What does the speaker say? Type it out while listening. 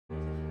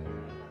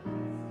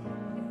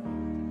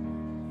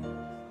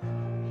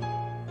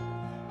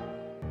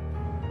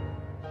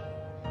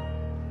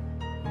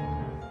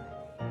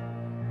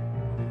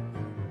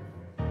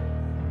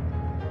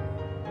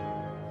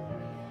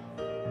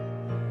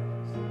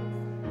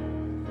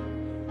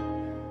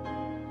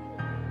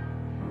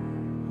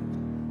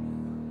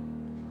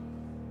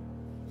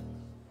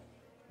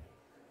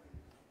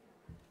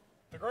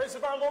Grace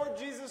of our Lord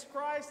Jesus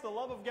Christ, the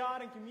love of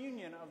God, and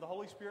communion of the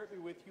Holy Spirit be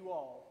with you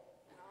all.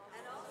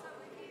 And also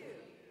with you.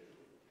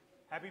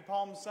 Happy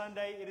Palm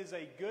Sunday. It is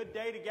a good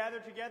day to gather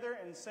together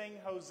and sing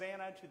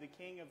Hosanna to the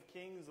King of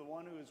Kings, the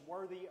one who is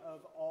worthy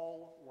of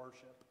all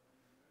worship.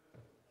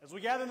 As we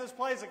gather in this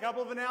place, a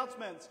couple of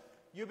announcements.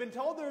 You've been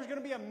told there's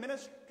going to be a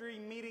ministry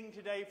meeting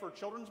today for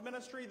children's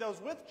ministry, those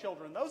with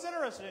children, those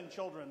interested in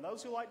children,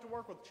 those who like to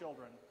work with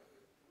children.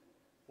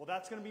 Well,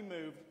 that's going to be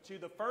moved to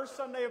the first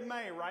Sunday of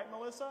May, right,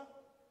 Melissa?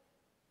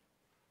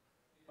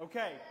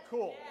 Okay,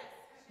 cool.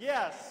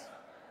 Yes.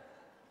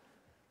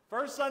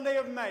 First Sunday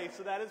of May,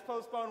 so that is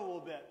postponed a little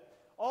bit.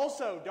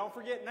 Also, don't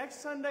forget,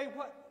 next Sunday,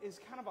 what is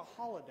kind of a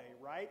holiday,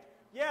 right?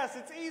 Yes,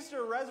 it's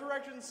Easter,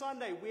 Resurrection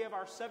Sunday. We have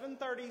our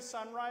 7:30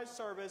 sunrise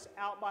service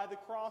out by the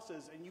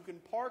crosses, and you can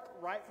park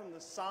right from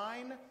the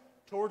sign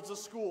towards the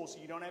school, so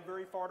you don't have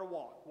very far to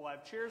walk. We'll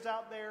have chairs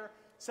out there,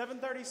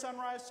 7:30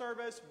 sunrise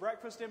service,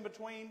 breakfast in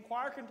between,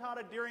 choir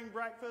cantata during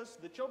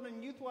breakfast. The children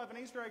and youth will have an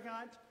Easter egg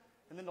hunt,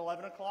 and then at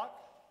 11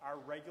 o'clock, our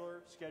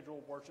regular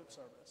scheduled worship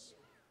service.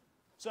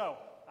 So,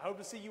 I hope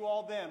to see you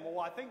all then.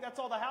 Well, I think that's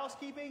all the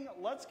housekeeping.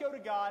 Let's go to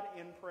God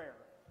in prayer.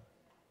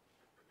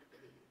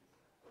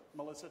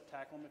 Melissa,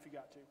 tackle them if you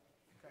got to.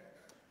 Okay.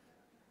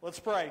 Let's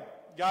pray.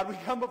 God, we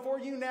come before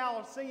you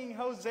now singing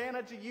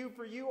Hosanna to you,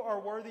 for you are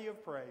worthy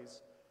of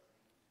praise.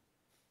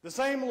 The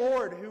same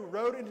Lord who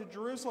rode into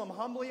Jerusalem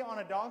humbly on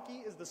a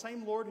donkey is the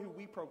same Lord who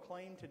we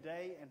proclaim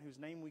today and whose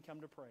name we come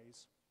to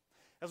praise.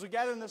 As we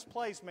gather in this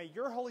place, may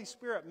your Holy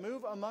Spirit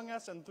move among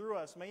us and through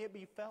us. May it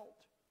be felt.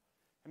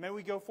 And may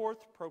we go forth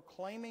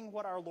proclaiming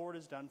what our Lord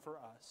has done for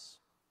us.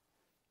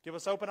 Give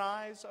us open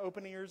eyes,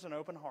 open ears, and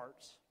open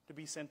hearts to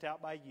be sent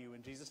out by you.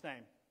 In Jesus'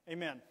 name,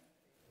 amen.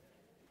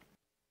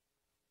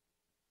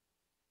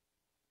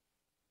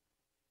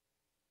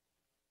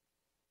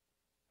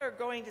 We're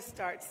going to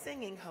start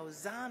singing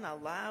Hosanna,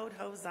 loud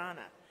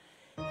Hosanna.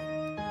 There's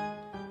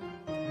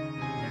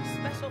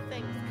special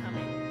things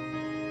coming.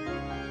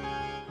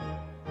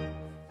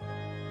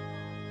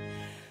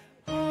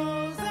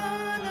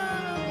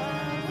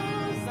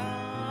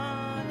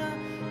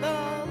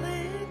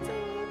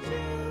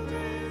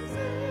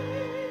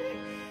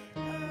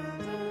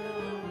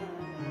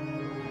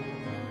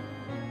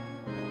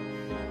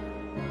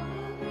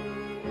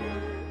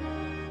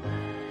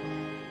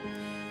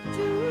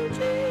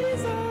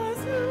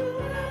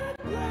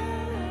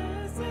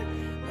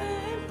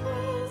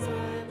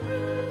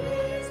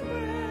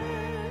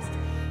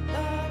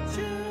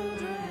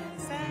 Children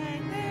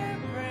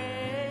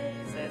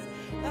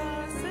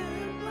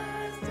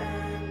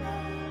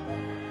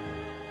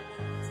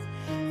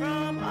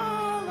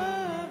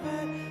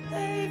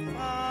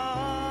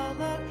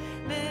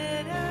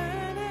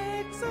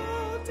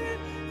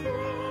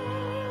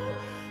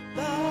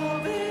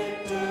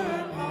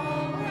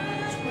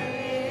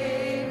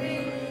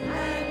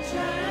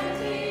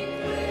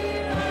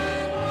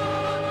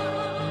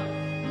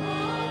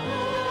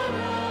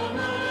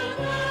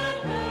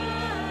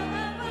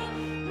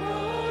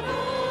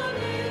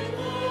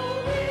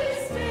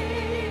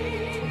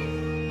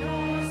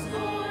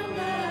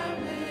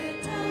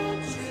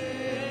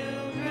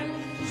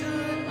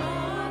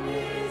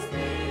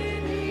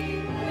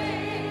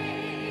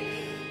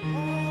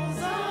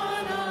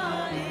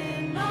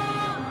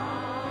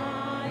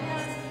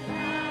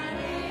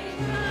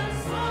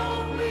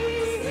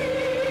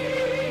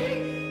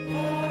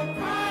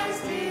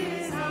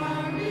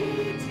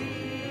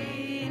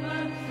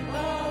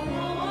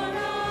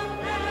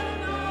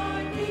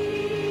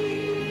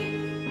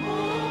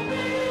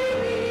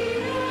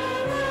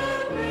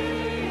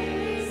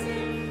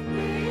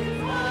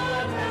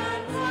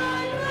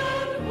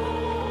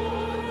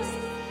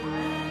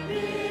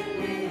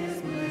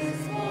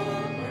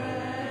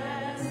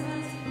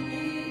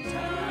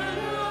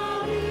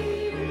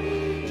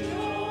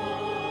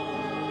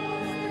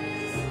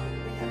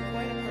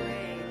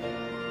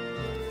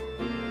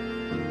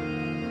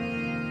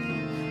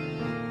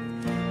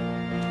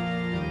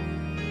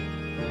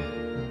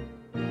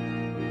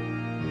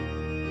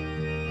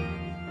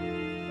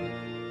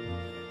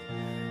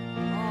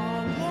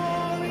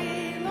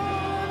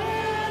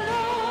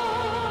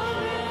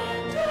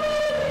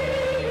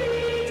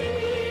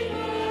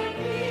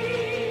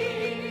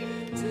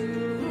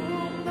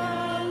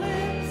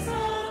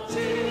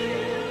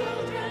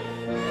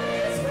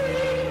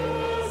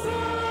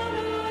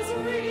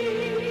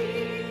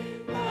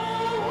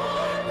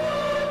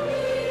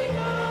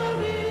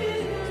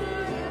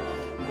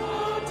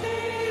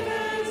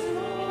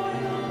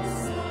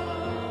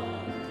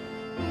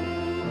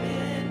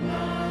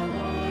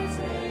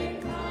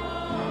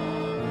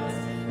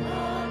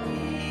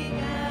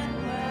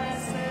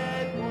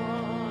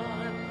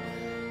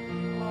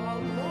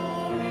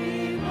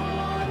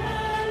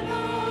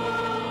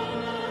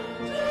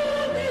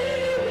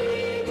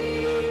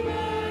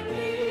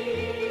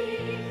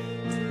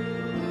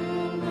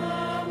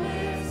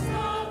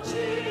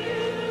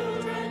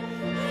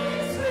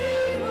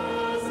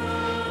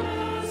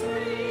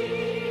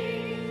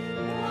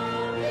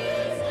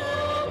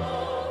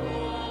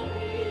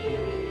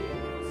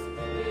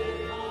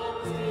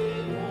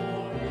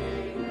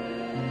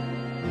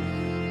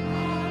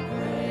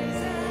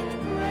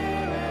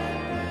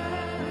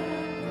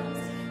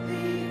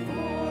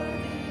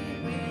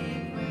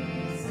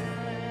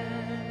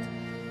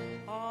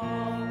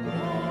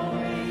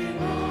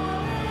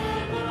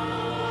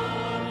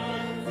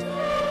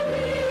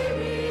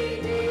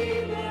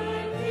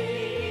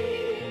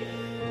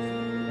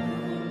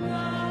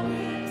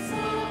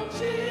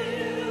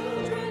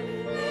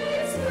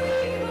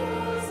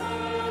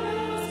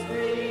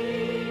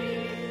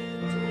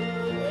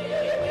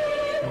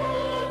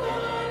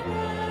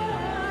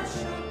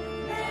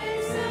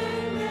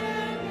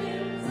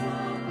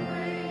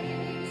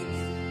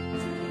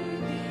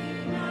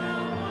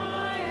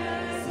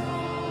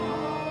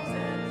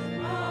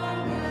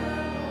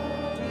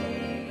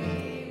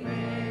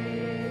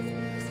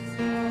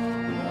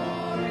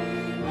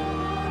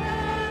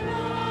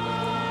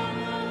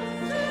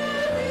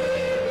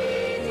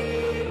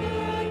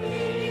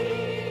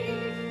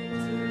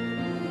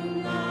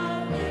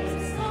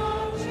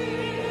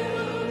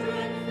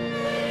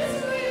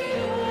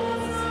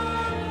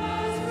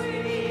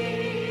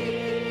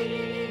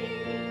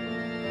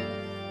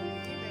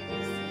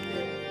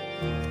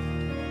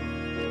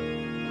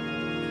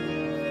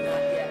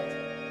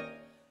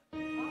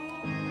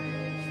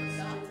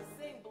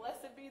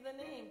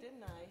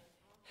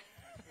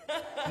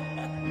I'm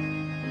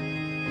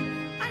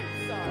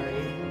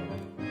sorry.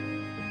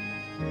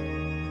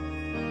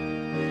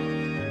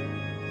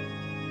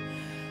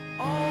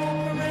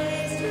 All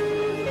praise to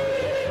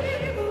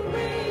Him who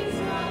reigns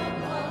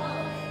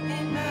above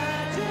in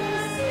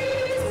majesty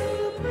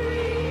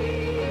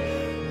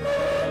supreme, who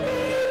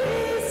gave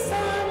His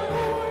Son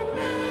for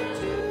man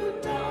to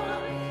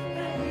die,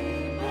 that He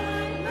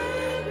might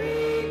man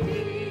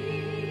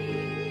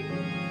redeem.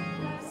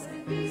 Blessed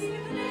be the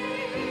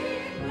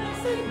name,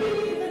 blessed be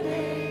the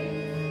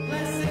name,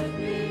 blessed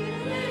be the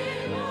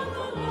name of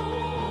the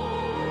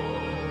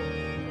Lord.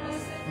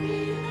 Blessed be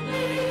the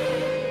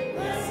name,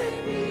 blessed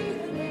be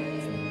the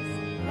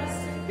name,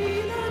 blessed be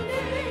the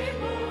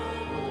name of the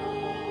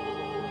Lord.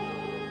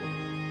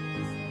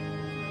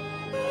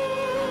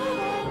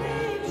 All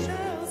names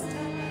shall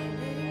stand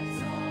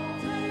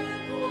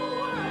exalted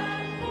more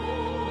and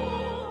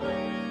more.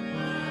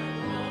 My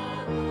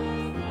God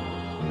will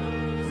follow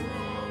His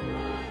own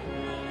right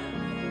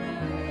hand,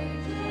 where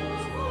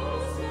angels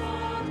host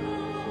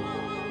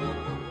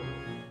adore.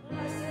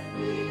 Blessed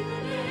be the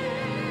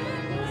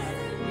name,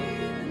 blessed be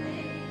the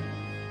name,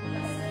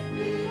 blessed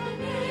be the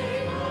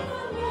name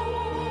of the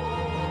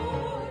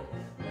Lord.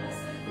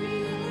 Blessed be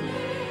the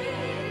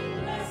name,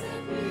 blessed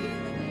be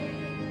the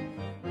name,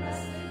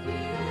 blessed be the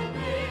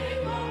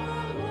name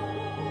of the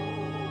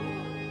Lord.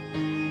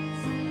 His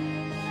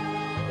name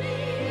shall be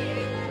the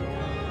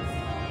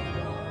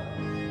Counselor,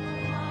 the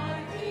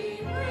mighty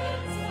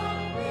Prince of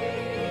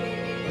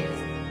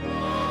Peace,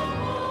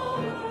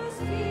 Lord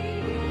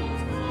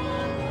King's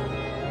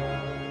conqueror,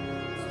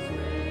 whose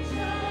reign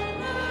shall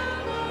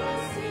never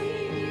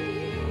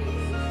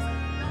cease.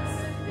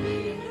 Blessed be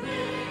the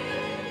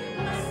name,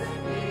 blessed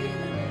be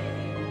the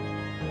name,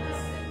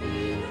 blessed be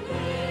the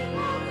name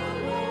of the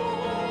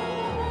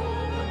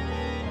Lord.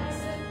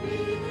 Blessed be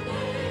the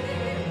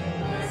name,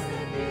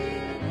 blessed be the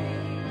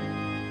name,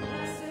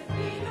 blessed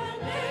be the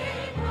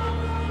name of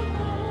the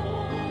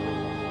Lord.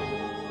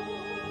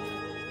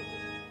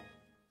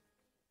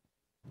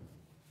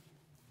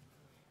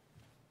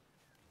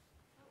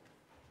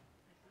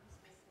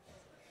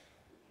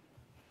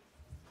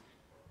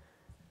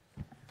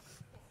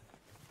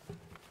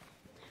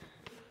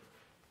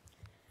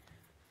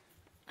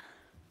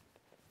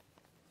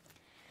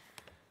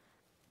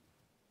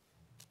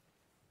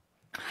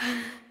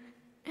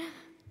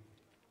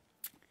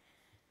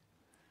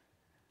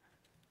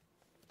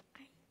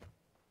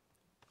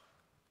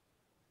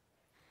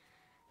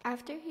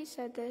 After he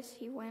said this,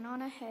 he went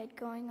on ahead,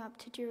 going up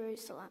to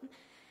Jerusalem.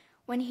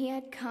 When he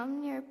had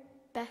come near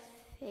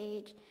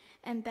Bethphage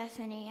and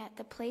Bethany at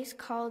the place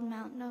called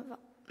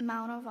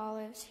Mount of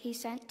Olives, he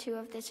sent two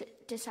of the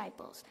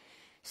disciples,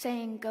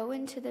 saying, "Go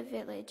into the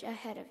village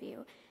ahead of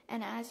you,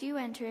 and as you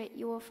enter it,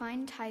 you will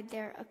find tied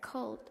there a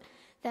colt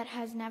that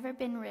has never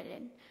been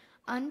ridden.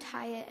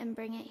 Untie it and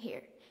bring it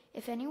here.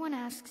 If anyone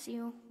asks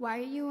you, 'Why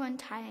are you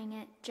untying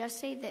it?' just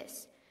say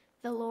this,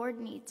 'The Lord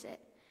needs it.'"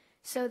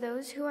 So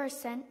those who are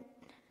sent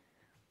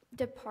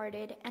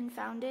departed and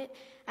found it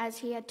as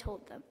he had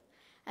told them.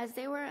 As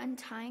they were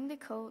untying the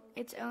colt,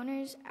 its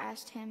owners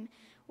asked him,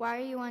 "Why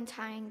are you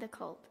untying the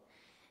colt?"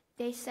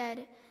 They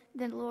said,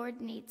 "The Lord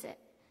needs it."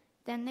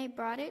 Then they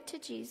brought it to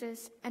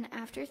Jesus, and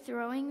after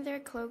throwing their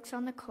cloaks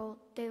on the colt,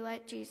 they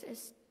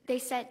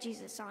set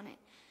Jesus on it.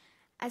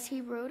 As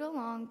he rode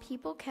along,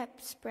 people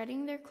kept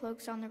spreading their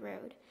cloaks on the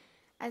road.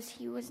 As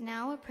he was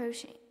now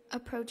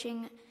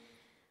approaching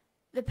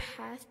the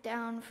path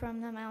down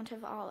from the Mount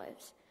of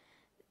Olives,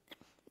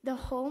 the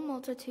whole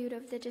multitude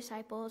of the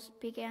disciples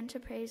began to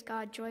praise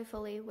God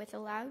joyfully with a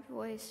loud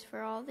voice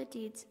for all the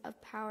deeds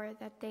of power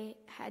that they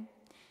had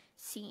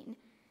seen,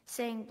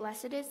 saying,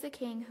 "Blessed is the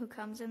King who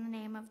comes in the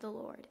name of the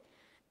Lord.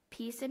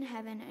 Peace in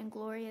heaven and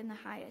glory in the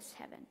highest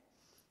heaven."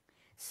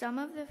 Some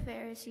of the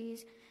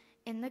Pharisees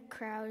in the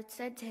crowd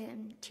said to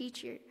him,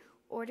 "Teacher,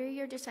 order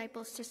your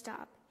disciples to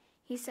stop."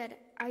 He said,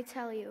 "I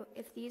tell you,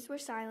 if these were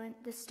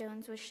silent, the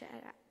stones would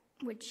shout out."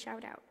 What?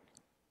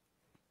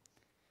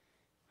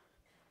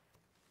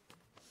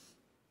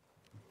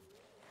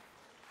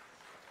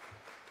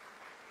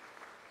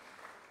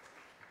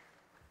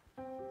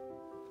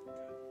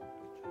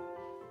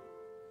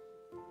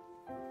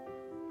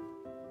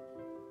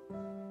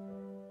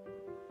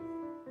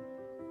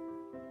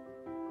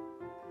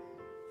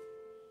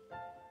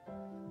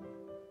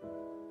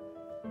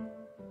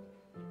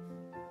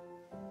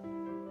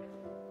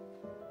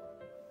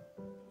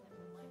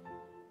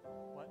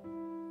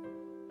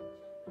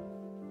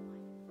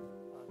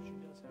 She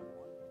does have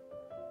one.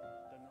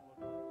 Doesn't it look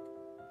like?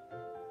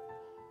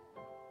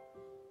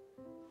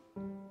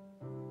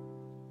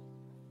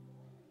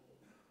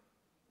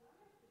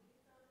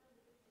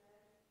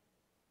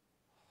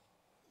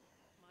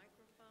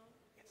 Microphone?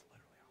 It's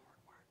literally a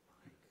hardwired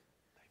mic.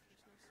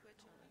 There's no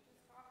switch on it.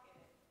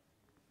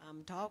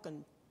 I'm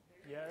talking.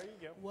 Yeah, there you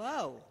go.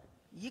 Whoa,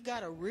 you got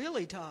to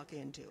really talk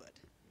into it.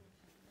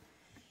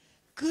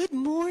 Good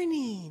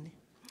morning.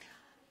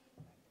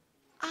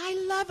 I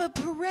love a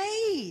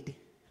parade.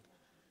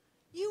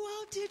 You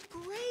all did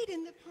great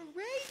in the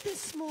parade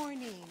this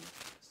morning.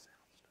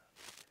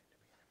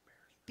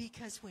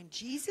 Because when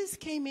Jesus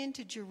came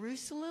into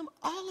Jerusalem,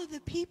 all of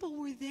the people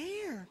were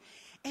there.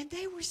 And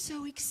they were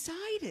so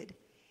excited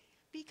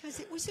because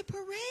it was a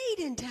parade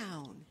in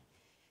town.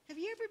 Have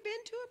you ever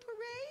been to a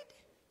parade?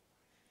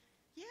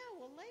 Yeah,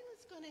 well,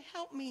 Layla's going to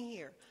help me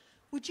here.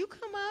 Would you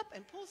come up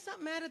and pull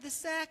something out of the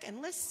sack,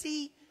 and let's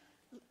see,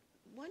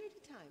 one at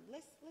a time.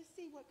 Let's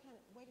see what kind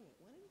of, wait a minute,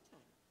 one at a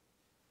time.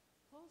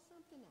 Pull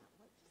something out.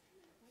 Wait just a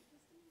minute, wait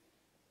just a minute.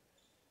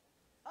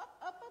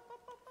 Up.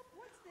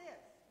 What's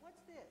this?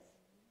 What's this?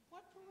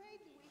 What parade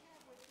do we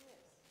have with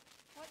this?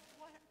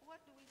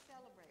 What do we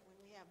celebrate when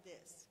we have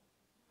this?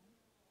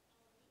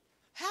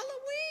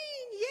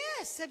 Halloween,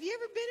 yes. Have you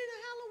ever been in a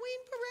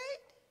Halloween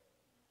parade?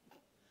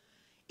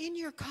 In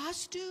your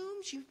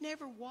costumes, you've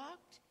never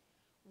walked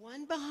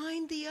one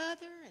behind the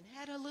other and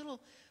had a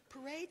little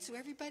parade so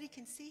everybody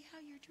can see how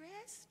you're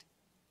dressed?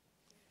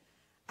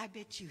 I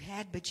bet you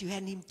had, but you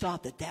hadn't even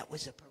thought that that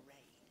was a parade.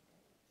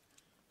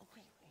 Oh,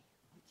 wait.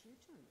 It's your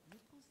turn. You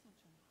pull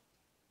something out.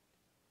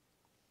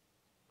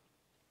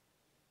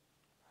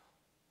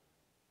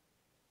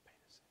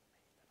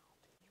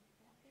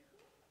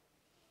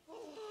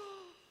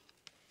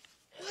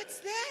 What's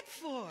that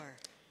for?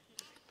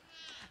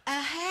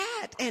 A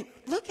hat. And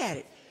look at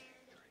it.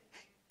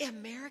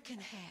 American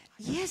hat.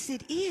 Yes,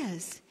 it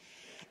is.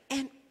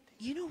 And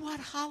you know what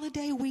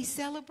holiday we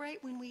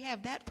celebrate when we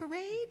have that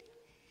parade?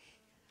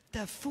 The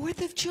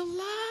 4th of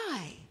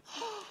July.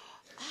 Oh,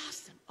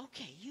 awesome.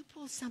 Okay, you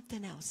pull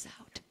something else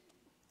out.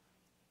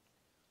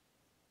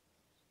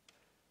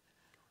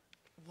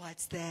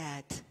 What's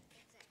that?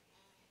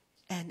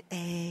 An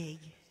egg.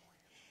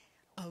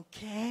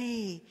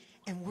 Okay.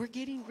 And we're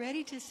getting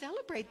ready to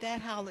celebrate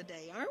that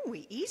holiday, aren't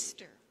we?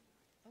 Easter.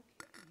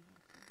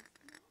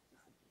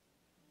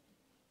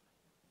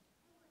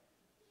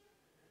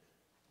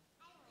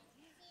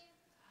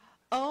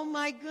 Oh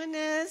my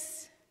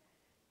goodness.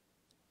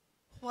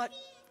 What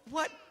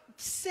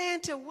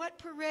Santa, what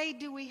parade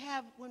do we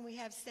have when we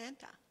have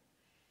Santa?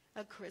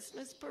 A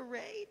Christmas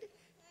parade?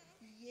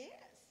 Yes.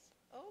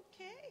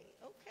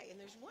 Okay. And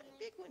there's one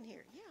big one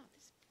here. Yeah.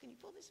 Can you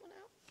pull this one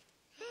out?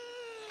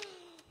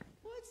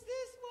 What's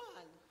this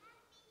one?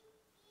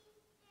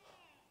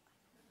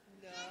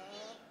 No.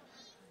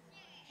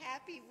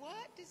 Happy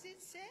what does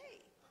it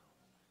say?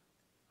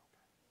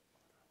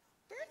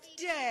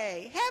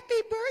 Birthday.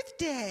 Happy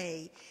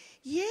birthday.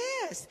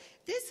 Yes.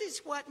 This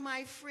is what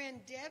my friend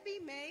Debbie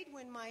made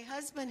when my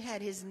husband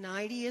had his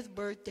 90th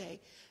birthday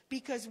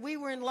because we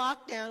were in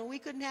lockdown and we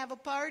couldn't have a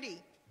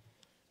party.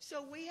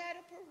 So we had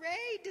a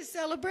parade to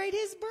celebrate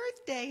his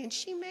birthday, and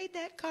she made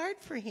that card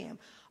for him.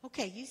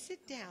 Okay, you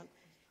sit down.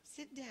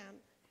 Sit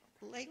down.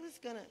 Layla's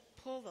going to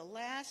pull the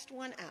last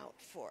one out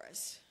for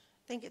us.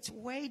 I think it's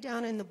way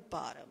down in the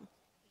bottom.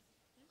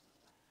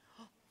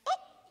 Oh!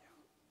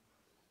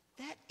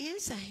 That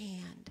is a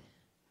hand,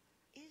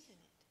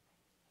 isn't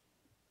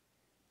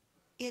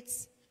it?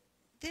 It's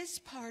this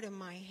part of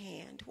my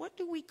hand. What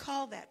do we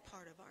call that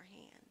part of our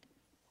hand?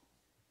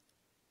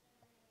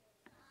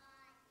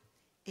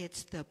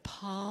 It's the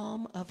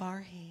palm of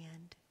our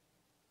hand.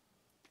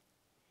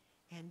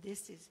 And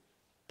this is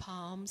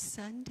Palm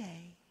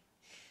Sunday.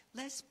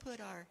 Let's put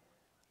our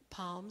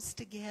palms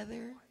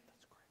together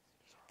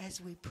as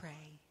we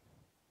pray.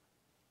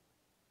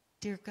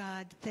 Dear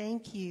God,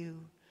 thank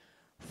you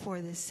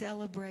for the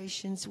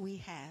celebrations we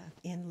have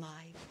in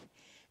life.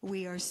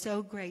 We are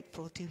so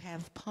grateful to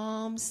have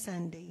Palm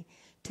Sunday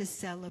to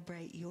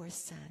celebrate your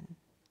Son.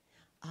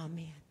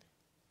 Amen.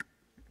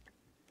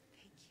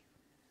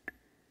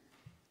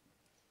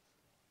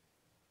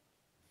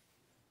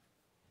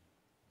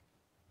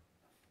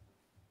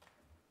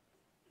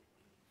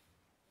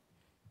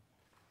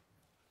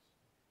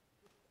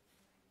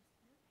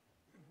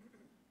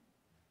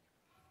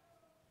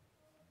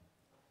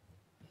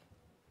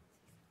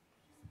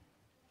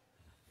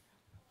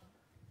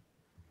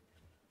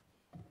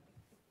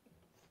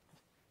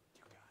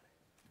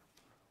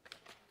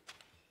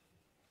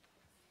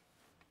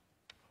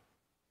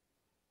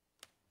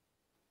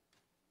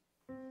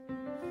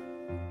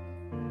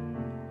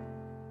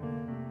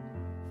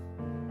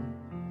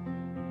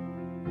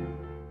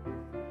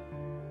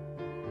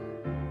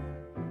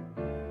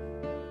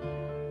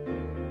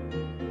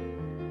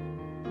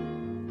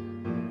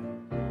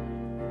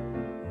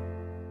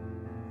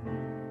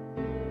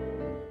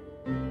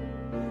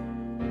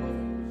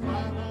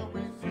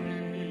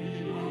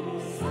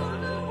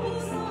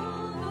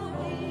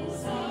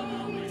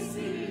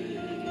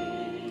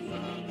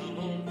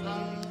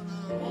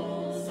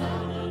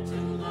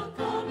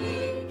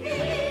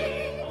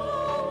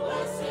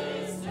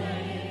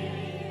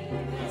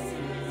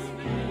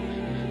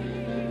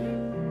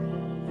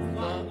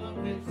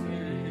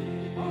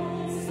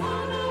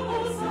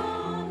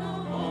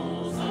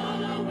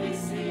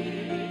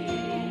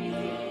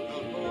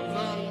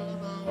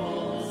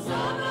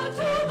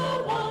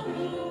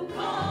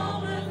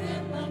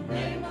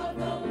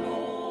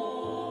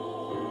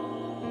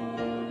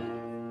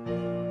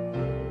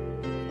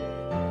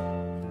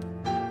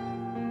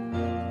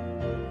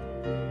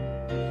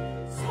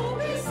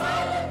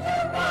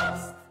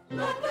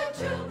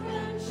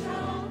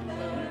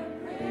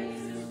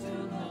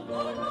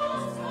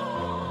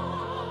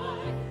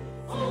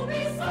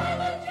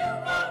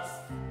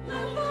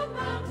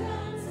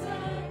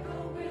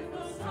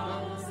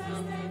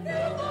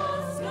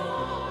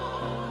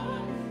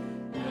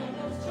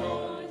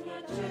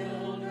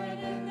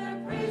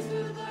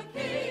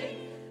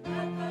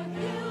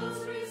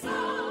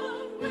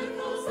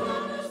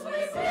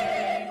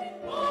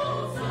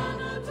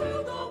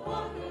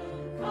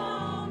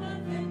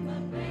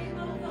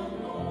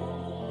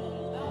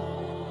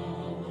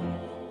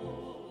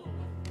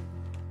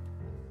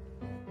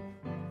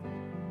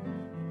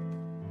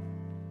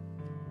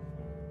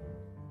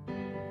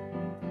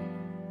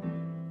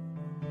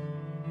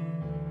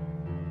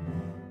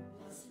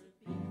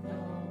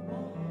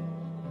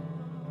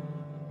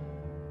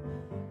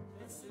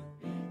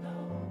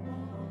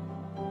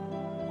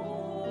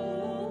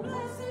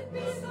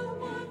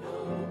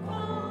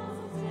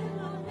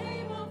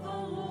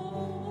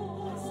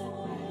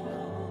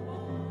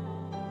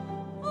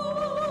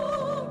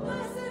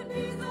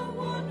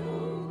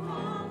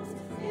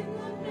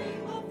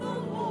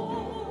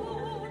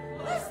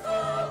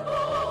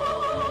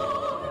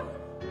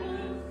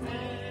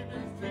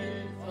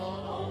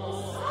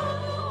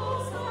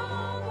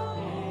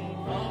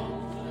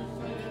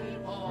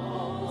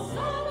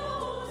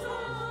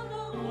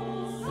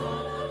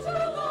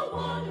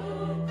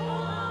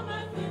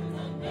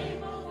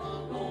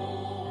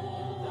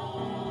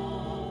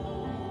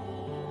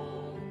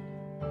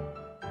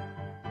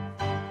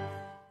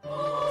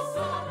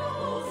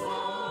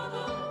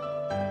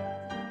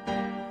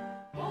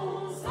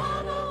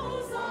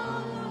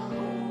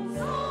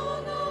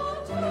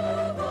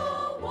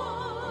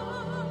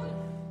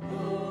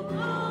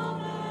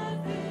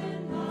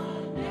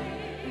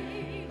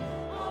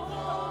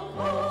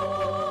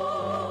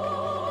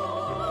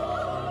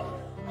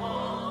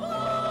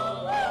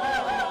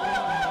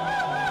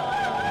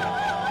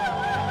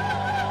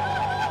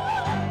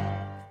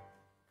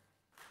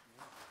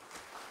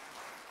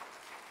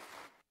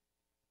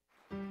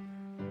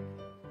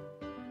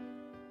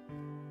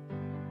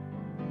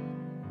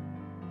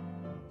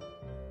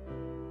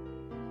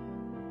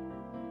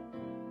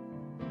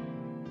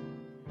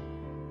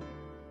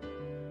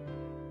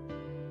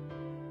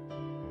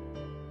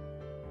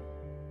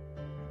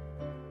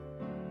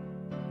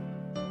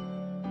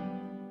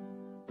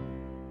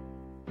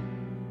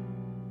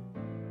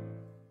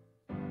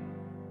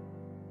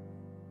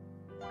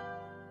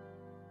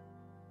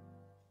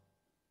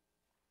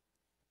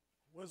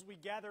 As we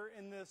gather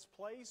in this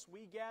place,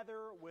 we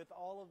gather with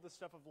all of the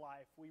stuff of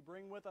life. We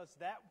bring with us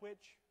that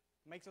which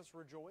makes us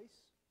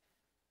rejoice,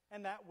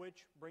 and that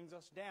which brings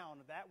us down,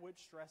 that which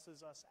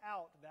stresses us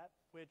out, that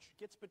which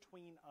gets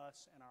between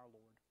us and our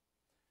Lord.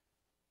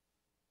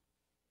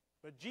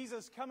 But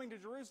Jesus coming to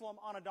Jerusalem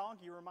on a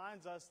donkey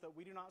reminds us that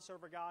we do not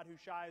serve a God who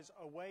shies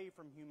away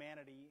from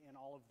humanity in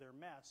all of their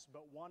mess,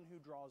 but one who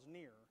draws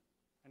near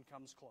and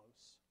comes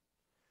close.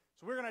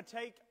 So we're going to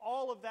take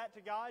all of that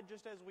to God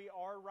just as we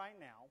are right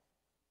now.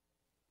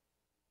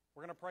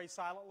 We're going to pray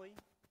silently,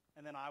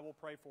 and then I will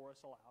pray for us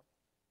aloud.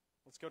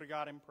 Let's go to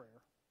God in prayer.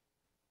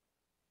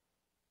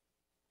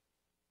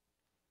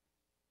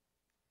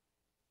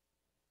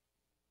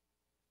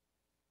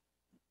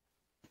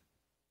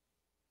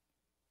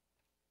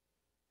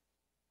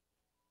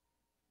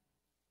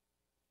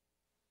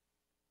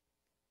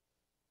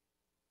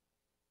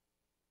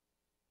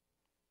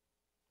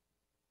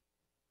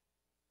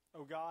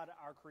 O God,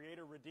 our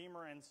Creator,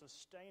 Redeemer, and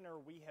Sustainer,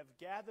 we have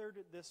gathered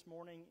this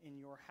morning in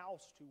your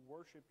house to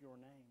worship your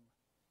name.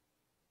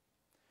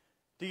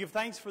 To give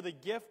thanks for the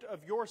gift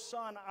of your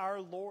Son, our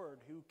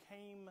Lord, who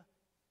came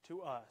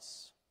to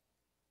us.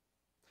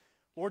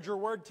 Lord, your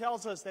word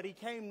tells us that he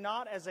came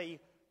not as a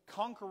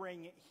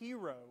conquering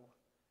hero,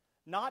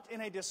 not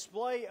in a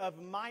display of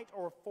might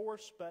or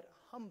force, but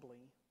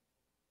humbly,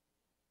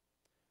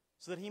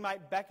 so that he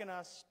might beckon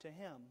us to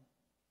him.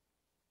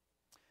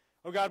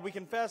 Oh God, we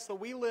confess that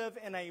we live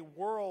in a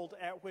world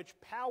at which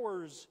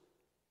powers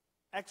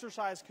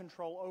exercise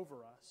control over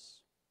us,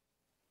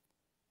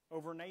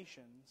 over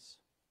nations,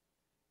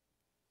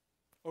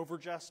 over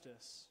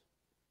justice.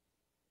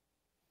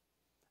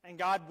 And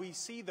God, we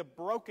see the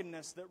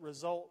brokenness that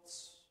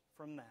results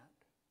from that.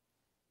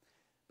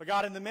 But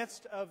God, in the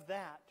midst of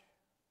that,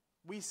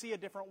 we see a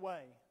different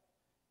way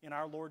in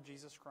our Lord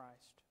Jesus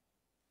Christ.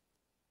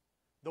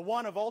 The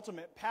one of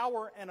ultimate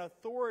power and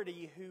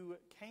authority who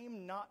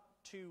came not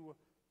to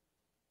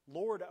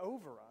lord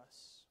over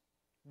us,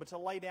 but to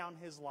lay down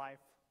his life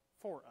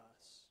for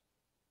us.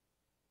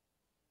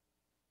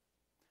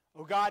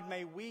 Oh God,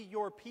 may we,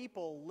 your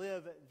people,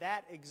 live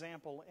that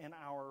example in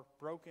our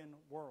broken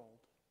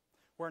world,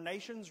 where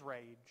nations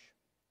rage,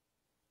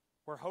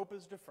 where hope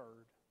is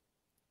deferred,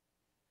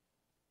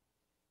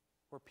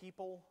 where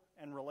people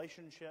and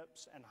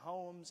relationships and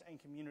homes and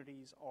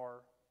communities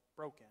are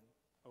broken,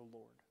 O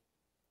Lord.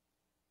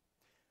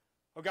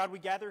 Oh God, we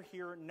gather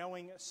here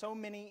knowing so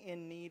many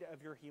in need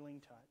of your healing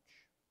touch.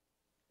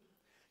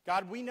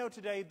 God, we know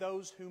today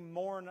those who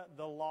mourn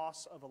the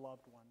loss of a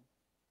loved one.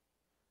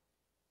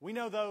 We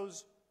know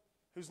those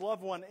whose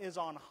loved one is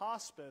on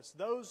hospice,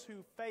 those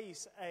who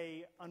face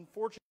an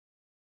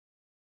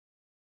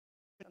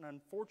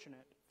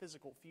unfortunate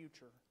physical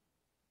future.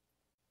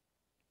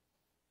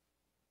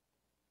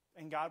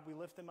 And God, we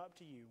lift them up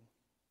to you,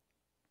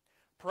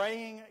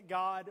 praying,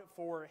 God,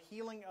 for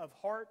healing of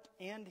heart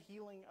and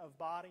healing of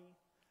body,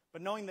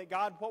 but knowing that,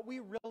 God, what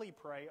we really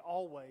pray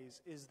always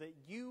is that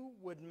you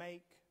would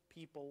make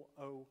people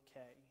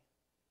okay.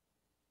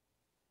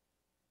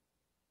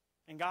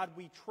 And God,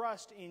 we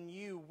trust in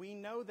you. We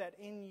know that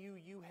in you,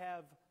 you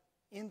have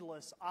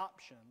endless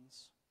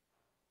options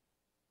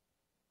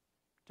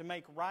to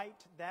make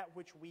right that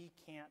which we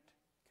can't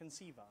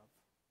conceive of.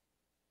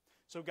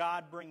 So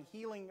God, bring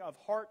healing of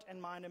heart and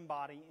mind and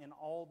body in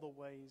all the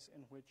ways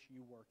in which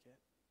you work it.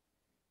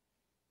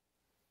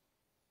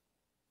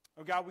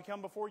 Oh God, we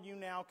come before you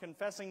now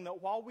confessing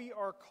that while we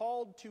are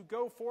called to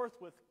go forth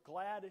with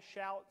glad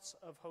shouts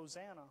of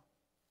Hosanna,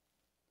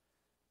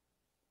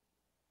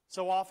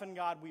 so often,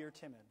 God, we are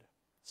timid.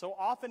 So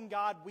often,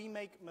 God, we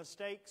make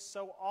mistakes.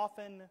 So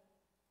often,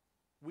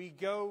 we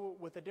go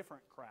with a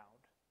different crowd.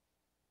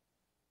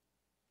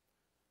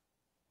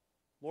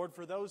 Lord,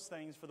 for those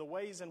things, for the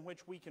ways in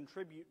which we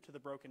contribute to the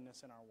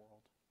brokenness in our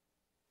world,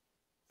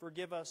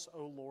 forgive us,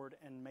 O Lord,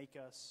 and make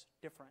us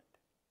different,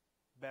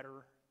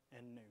 better,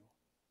 and new.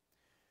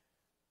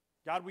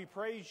 God, we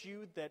praise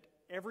you that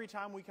every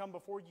time we come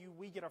before you,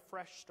 we get a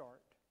fresh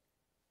start,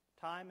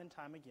 time and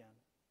time again.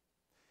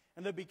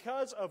 And that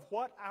because of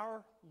what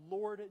our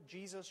Lord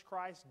Jesus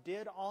Christ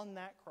did on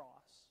that cross,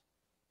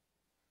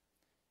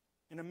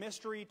 in a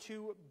mystery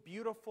too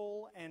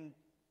beautiful and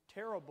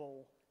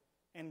terrible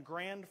and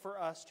grand for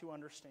us to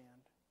understand,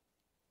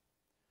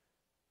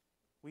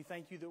 we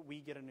thank you that we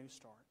get a new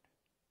start.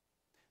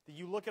 That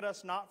you look at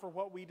us not for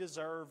what we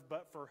deserve,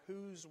 but for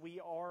whose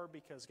we are,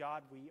 because,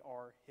 God, we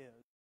are his.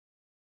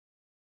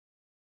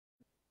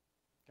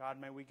 God,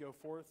 may we go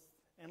forth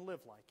and live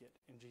like it.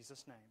 In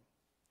Jesus' name,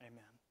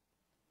 amen.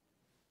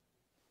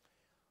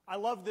 I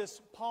love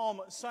this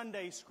Palm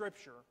Sunday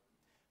scripture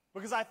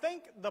because I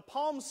think the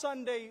Palm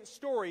Sunday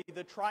story,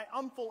 the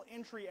triumphal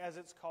entry as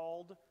it's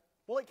called,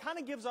 well, it kind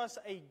of gives us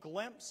a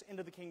glimpse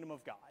into the kingdom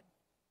of God.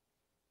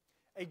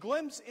 A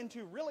glimpse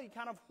into really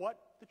kind of what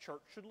the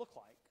church should look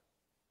like.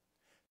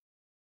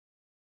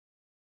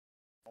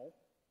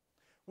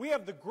 We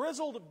have the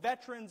grizzled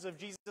veterans of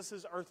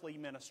Jesus' earthly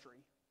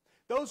ministry.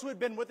 Those who had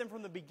been with him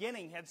from the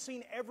beginning, had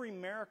seen every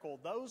miracle.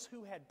 Those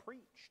who had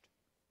preached,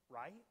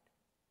 right?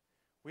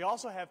 We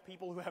also have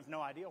people who have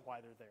no idea why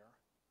they're there.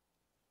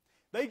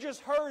 They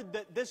just heard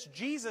that this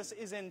Jesus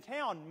is in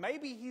town.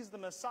 Maybe he's the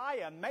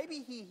Messiah. Maybe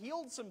he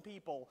healed some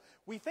people.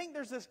 We think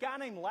there's this guy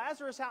named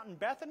Lazarus out in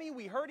Bethany.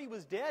 We heard he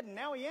was dead, and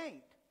now he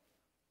ain't.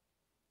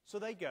 So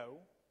they go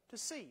to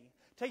see,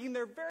 taking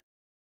their very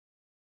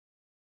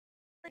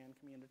man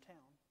coming into town.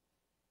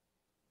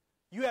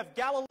 You have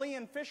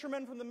Galilean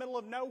fishermen from the middle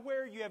of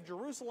nowhere. You have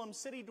Jerusalem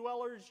city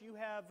dwellers. You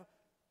have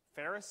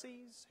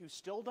Pharisees who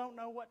still don't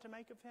know what to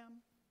make of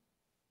him.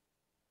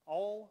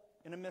 All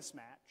in a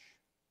mismatch,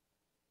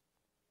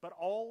 but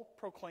all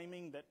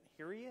proclaiming that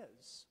here he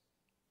is.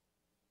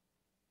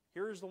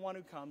 Here is the one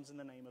who comes in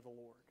the name of the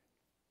Lord.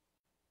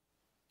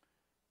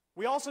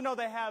 We also know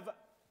they have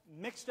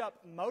mixed up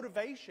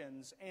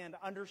motivations and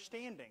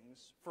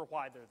understandings for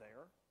why they're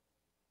there.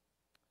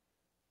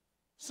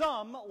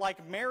 Some,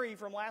 like Mary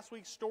from last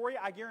week's story,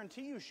 I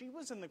guarantee you she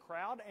was in the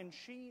crowd and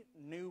she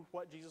knew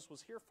what Jesus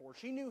was here for.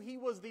 She knew he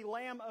was the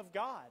Lamb of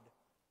God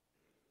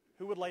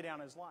who would lay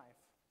down his life.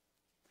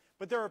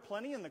 But there are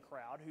plenty in the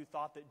crowd who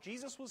thought that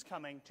Jesus was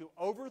coming to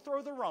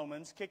overthrow the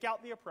Romans, kick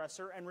out the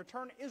oppressor, and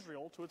return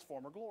Israel to its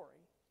former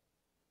glory.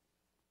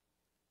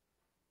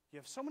 You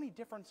have so many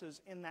differences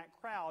in that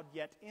crowd,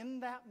 yet in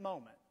that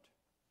moment,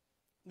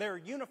 they're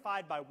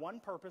unified by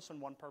one purpose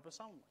and one purpose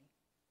only: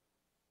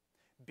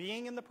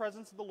 being in the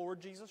presence of the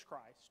Lord Jesus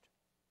Christ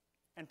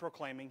and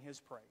proclaiming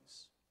his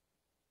praise.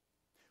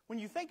 When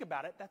you think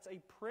about it, that's a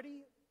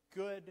pretty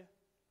good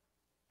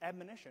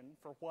admonition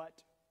for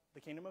what the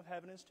kingdom of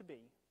heaven is to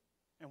be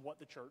and what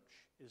the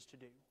church is to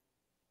do.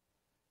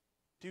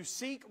 To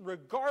seek,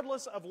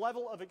 regardless of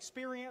level of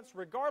experience,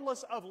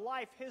 regardless of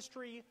life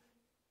history,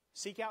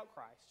 seek out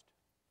Christ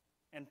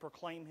and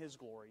proclaim his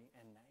glory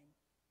and name.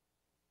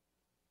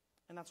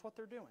 And that's what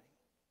they're doing.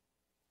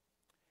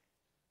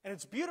 And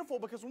it's beautiful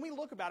because when we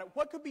look about it,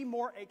 what could be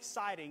more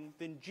exciting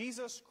than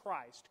Jesus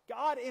Christ,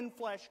 God in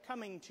flesh,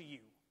 coming to you?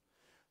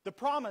 The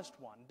promised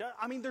one.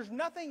 I mean, there's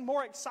nothing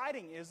more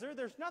exciting, is there?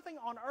 There's nothing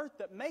on earth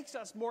that makes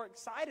us more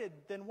excited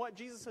than what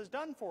Jesus has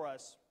done for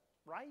us,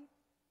 right?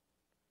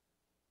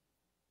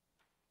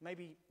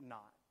 Maybe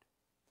not.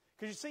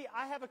 Because you see,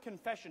 I have a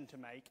confession to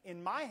make.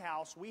 In my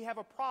house, we have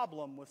a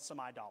problem with some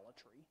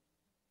idolatry.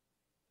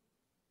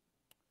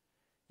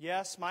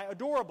 Yes, my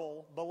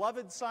adorable,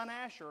 beloved son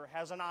Asher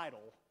has an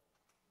idol.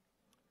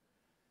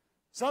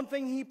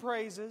 Something he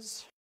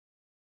praises,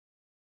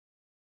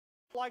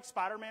 like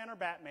Spider-Man or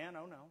Batman,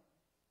 oh no.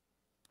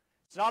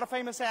 It's not a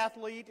famous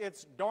athlete,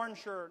 it's darn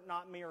sure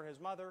not me or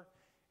his mother.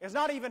 It's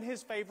not even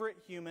his favorite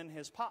human,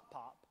 his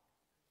pop-pop.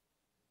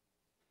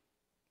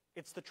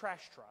 It's the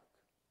trash truck.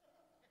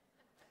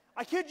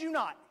 I kid you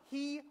not,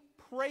 he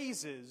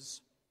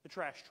praises the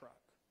trash truck.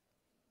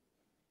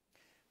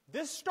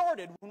 This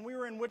started when we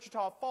were in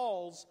Wichita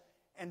Falls,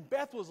 and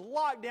Beth was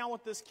locked down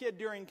with this kid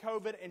during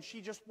COVID, and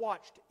she just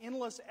watched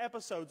endless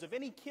episodes of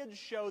any kid's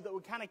show that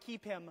would kind of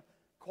keep him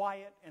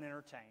quiet and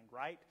entertained,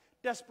 right?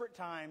 Desperate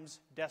Times,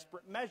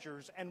 Desperate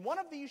Measures. And one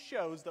of these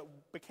shows that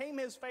became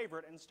his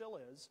favorite and still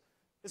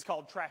is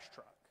called Trash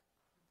Truck.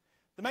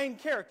 The main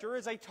character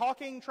is a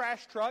talking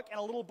trash truck and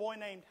a little boy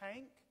named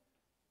Hank,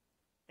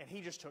 and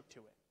he just took to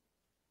it.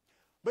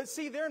 But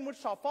see, there in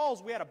Wichita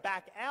Falls, we had a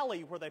back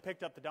alley where they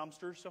picked up the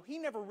dumpsters, so he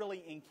never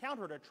really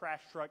encountered a trash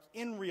truck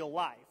in real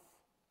life.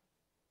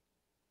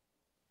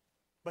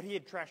 But he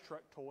had trash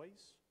truck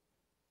toys,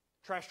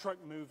 trash truck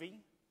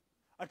movie,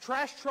 a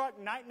trash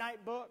truck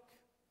night-night book,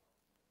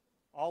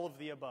 all of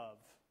the above.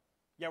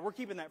 Yeah, we're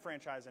keeping that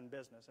franchise in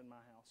business in my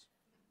house.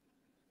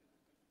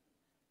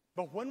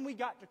 But when we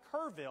got to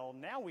Kerrville,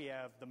 now we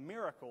have the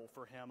miracle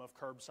for him of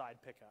curbside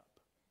pickup.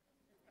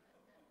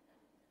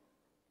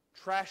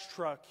 Trash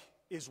truck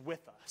is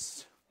with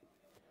us.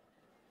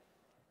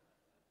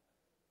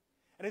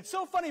 And it's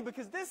so funny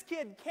because this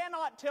kid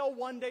cannot tell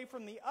one day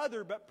from the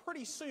other, but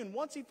pretty soon,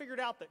 once he figured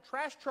out that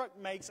Trash Truck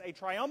makes a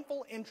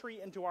triumphal entry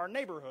into our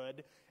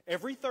neighborhood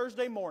every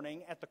Thursday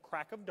morning at the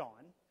crack of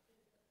dawn,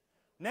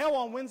 now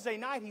on Wednesday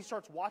night he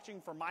starts watching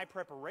for my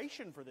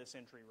preparation for this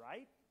entry,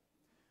 right?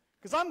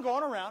 Because I'm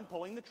going around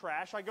pulling the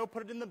trash, I go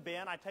put it in the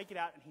bin, I take it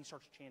out, and he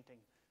starts chanting,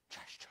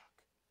 "Trash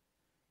truck,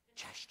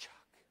 trash truck."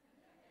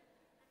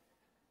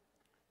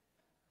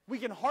 We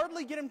can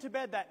hardly get him to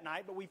bed that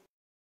night, but we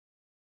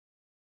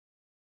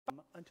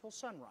until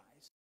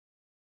sunrise.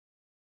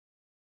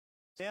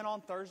 Then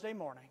on Thursday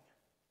morning,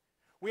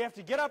 we have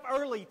to get up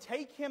early,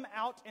 take him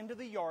out into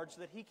the yard so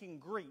that he can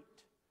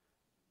greet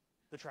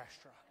the trash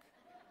truck.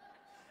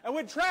 And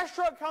when trash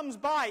truck comes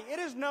by, it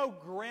is no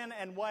grin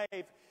and wave.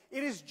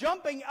 It is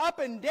jumping up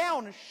and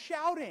down,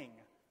 shouting,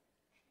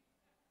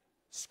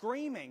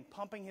 screaming,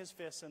 pumping his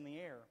fists in the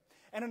air.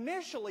 And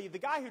initially, the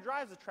guy who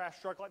drives the trash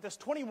truck, like this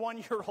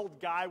 21-year-old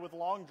guy with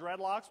long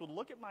dreadlocks, would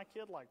look at my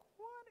kid like,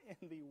 what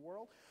in the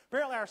world?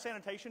 Apparently, our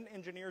sanitation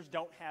engineers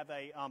don't have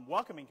a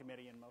welcoming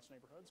committee in most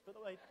neighborhoods, but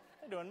they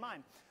do in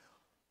mine.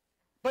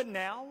 But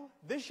now,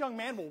 this young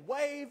man will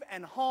wave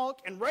and honk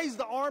and raise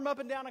the arm up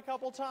and down a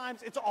couple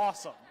times. It's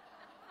awesome.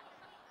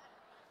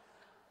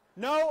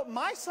 No,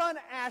 my son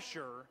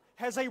Asher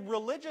has a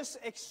religious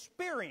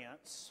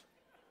experience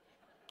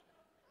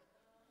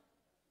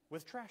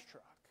with trash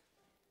truck.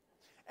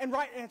 And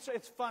right, and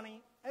it's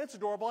funny, and it's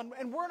adorable,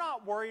 and we're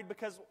not worried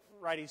because,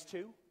 right, he's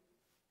 2.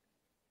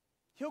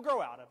 He'll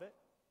grow out of it.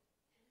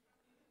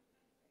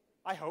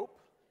 I hope.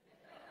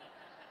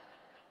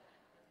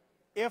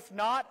 If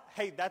not,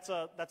 hey, that's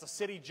a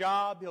city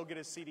job. He'll get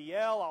his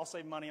CDL. I'll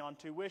save money on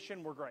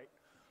tuition. We're great.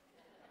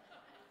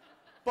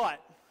 But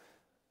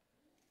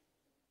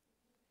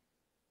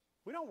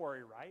we don't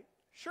worry, right?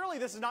 Surely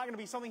this is not going to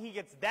be something he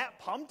gets that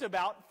pumped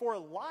about for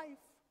life.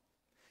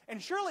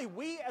 And surely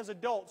we as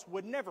adults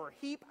would never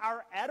heap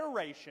our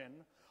adoration,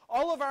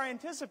 all of our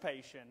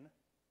anticipation,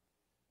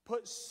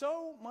 put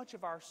so much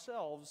of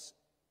ourselves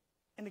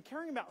into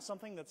caring about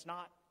something that's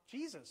not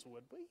Jesus,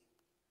 would we?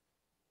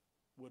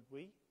 Would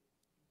we?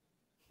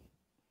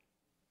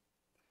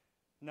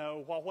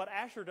 No, while what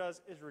Asher does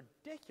is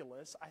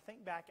ridiculous, I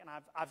think back and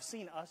I've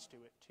seen us do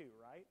it too,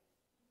 right?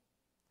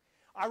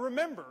 I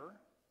remember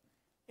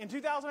in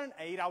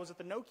 2008, I was at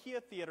the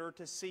Nokia Theater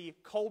to see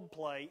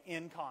Coldplay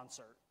in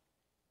concert.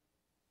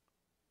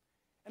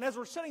 And as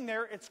we're sitting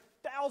there, it's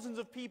thousands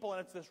of people,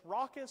 and it's this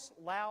raucous,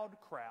 loud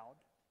crowd.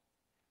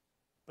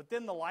 But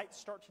then the lights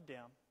start to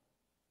dim,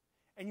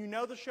 and you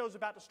know the show's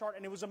about to start,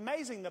 and it was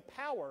amazing the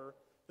power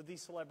that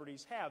these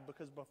celebrities have,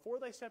 because before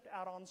they stepped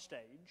out on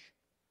stage,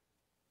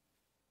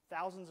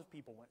 thousands of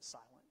people went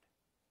silent.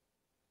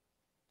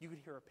 You could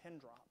hear a pin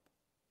drop.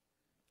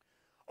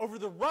 Over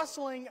the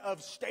rustling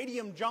of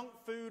stadium junk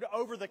food,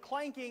 over the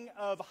clanking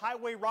of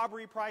highway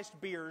robbery-priced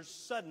beers,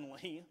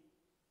 suddenly,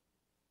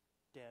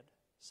 dead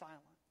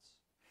silence.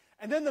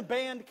 And then the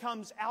band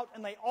comes out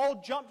and they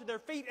all jump to their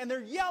feet and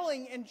they're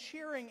yelling and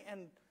cheering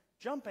and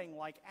jumping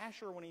like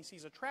Asher when he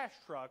sees a trash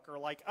truck, or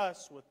like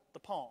us with the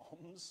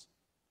palms.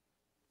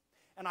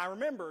 And I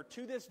remember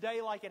to this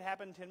day, like it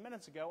happened 10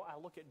 minutes ago,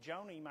 I look at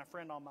Joni, my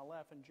friend on my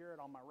left, and Jared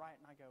on my right,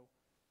 and I go,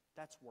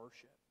 that's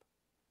worship.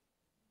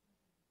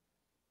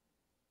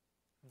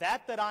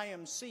 That I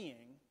am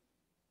seeing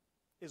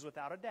is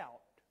without a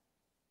doubt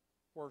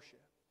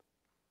worship.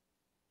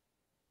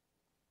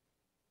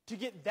 To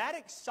get that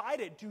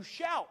excited, to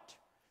shout,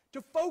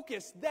 to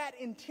focus that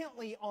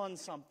intently on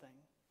something,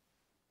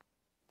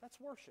 that's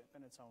worship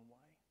in its own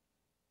way.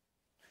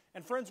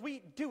 And friends,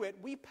 we do it.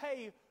 We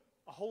pay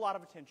a whole lot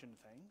of attention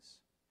to things.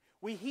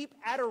 We heap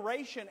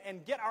adoration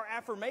and get our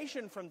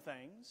affirmation from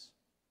things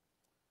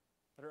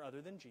that are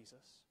other than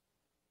Jesus.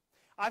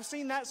 I've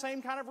seen that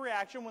same kind of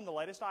reaction when the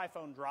latest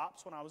iPhone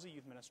drops when I was a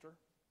youth minister.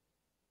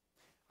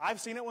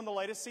 I've seen it when the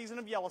latest season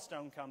of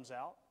Yellowstone comes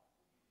out,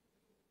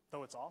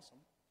 though it's awesome.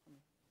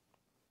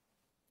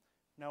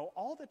 No,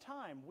 all the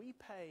time we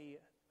pay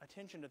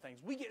attention to things.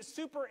 We get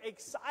super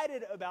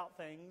excited about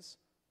things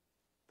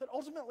that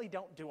ultimately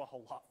don't do a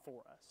whole lot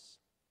for us.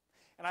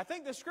 And I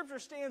think the scripture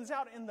stands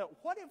out in that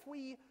what if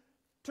we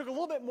took a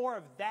little bit more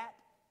of that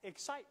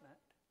excitement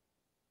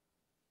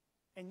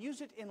and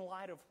use it in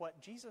light of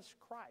what Jesus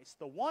Christ,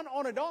 the one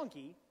on a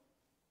donkey,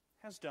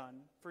 has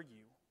done for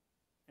you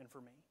and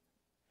for me.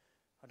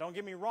 Now, don't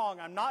get me wrong,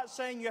 I'm not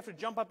saying you have to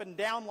jump up and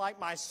down like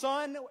my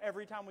son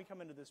every time we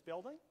come into this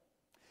building.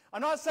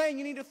 I'm not saying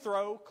you need to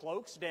throw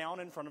cloaks down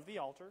in front of the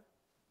altar.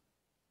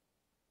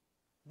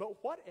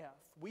 But what if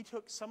we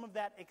took some of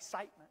that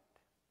excitement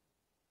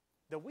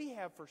that we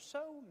have for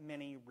so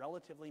many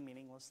relatively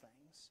meaningless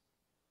things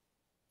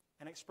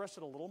and expressed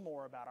it a little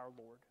more about our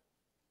Lord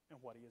and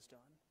what He has done?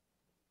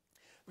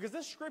 Because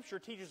this scripture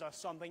teaches us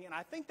something, and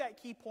I think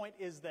that key point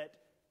is that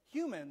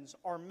humans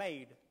are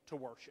made to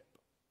worship.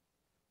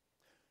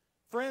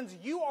 Friends,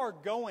 you are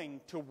going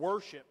to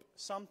worship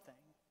something.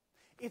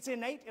 It's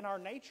innate in our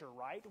nature,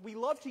 right? We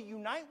love to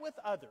unite with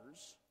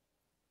others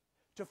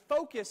to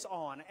focus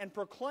on and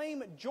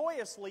proclaim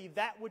joyously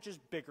that which is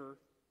bigger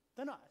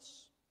than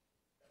us.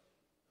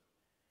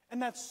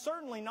 And that's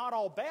certainly not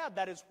all bad.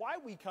 That is why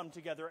we come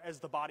together as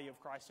the body of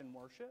Christ in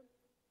worship.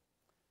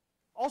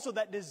 Also,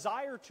 that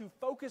desire to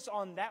focus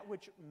on that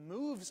which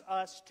moves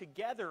us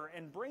together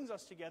and brings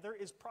us together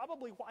is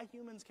probably why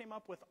humans came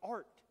up with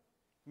art,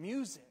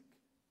 music,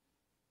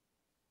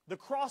 the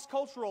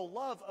cross-cultural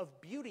love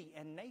of beauty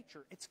and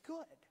nature. It's good.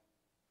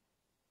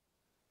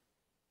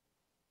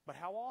 But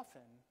how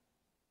often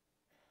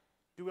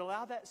do we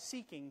allow that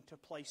seeking to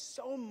place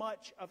so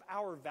much of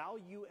our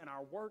value and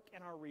our work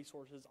and our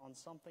resources on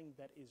something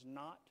that is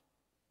not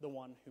the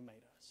one who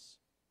made us?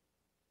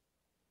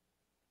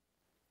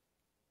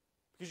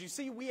 Because you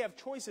see, we have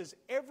choices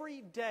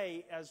every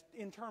day as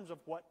in terms of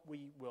what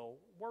we will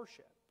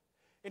worship,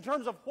 in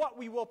terms of what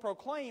we will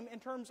proclaim, in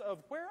terms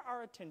of where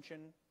our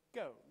attention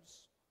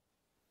goes.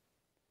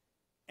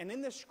 And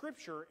in this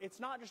scripture, it's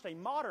not just a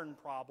modern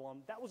problem.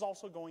 That was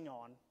also going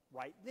on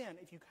right then,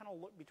 if you kind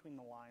of look between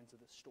the lines of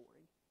this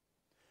story.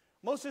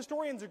 Most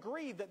historians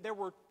agree that there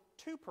were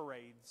 2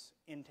 parades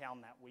in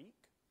town that week,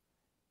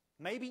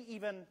 maybe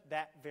even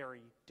that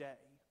very day.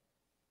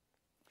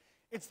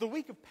 It's the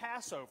week of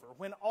Passover,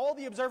 when all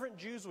the observant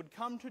Jews would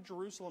come to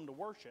Jerusalem to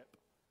worship.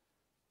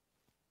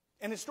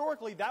 And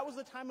historically, that was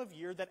the time of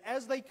year that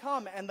as they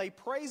come and they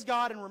praise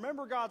God and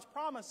remember God's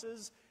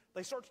promises,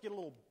 they start to get a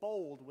little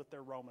bold with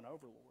their Roman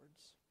overlords.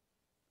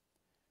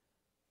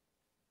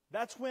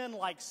 That's when,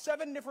 like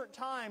 7 different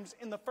times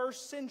in the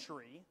first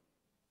century,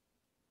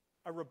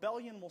 a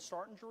rebellion will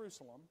start in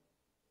Jerusalem,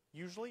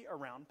 usually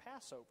around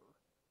Passover.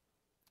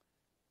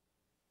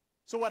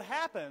 So what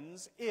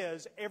happens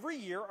is, every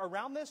year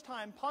around this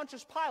time,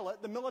 Pontius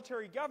Pilate, the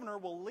military governor,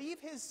 will leave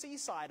his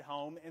seaside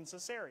home in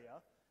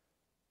Caesarea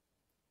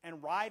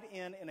and ride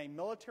in a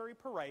military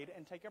parade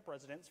and take up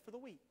residence for the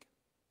week.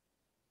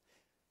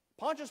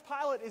 Pontius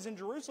Pilate is in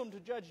Jerusalem to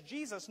judge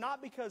Jesus,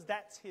 not because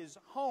that's his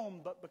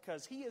home, but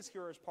because he is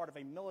here as part of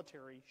a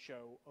military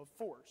show of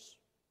force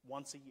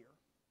once a year.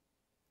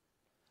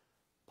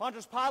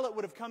 Pontius Pilate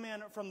would have come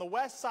in from the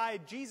west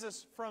side,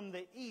 Jesus from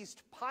the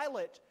east.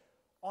 Pilate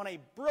on a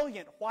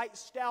brilliant white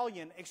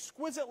stallion,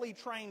 exquisitely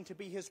trained to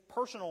be his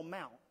personal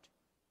mount.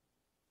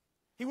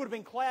 He would have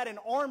been clad in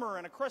armor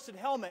and a crested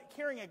helmet,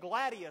 carrying a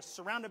gladius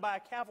surrounded by a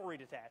cavalry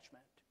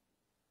detachment.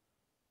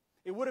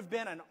 It would have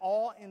been an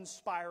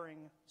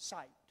awe-inspiring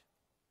sight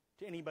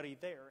to anybody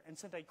there and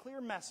sent a clear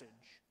message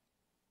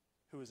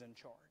who is in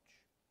charge.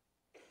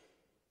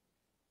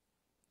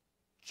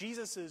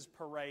 Jesus'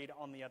 parade,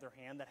 on the other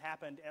hand, that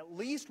happened at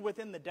least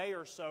within the day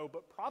or so,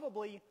 but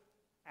probably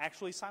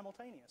actually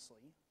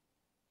simultaneously,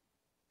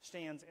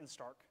 stands in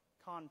stark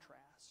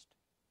contrast.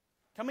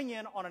 Coming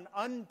in on an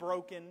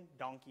unbroken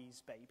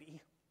donkey's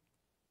baby.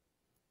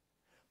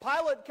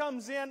 Pilate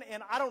comes in,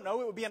 and I don't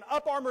know, it would be an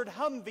up-armored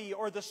Humvee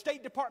or the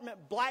State Department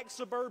black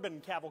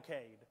Suburban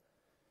cavalcade.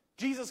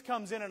 Jesus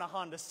comes in a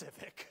Honda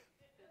Civic.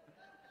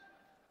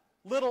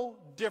 Little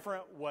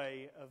different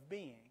way of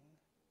being.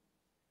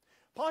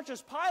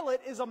 Pontius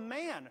Pilate is a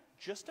man,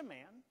 just a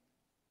man,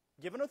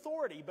 given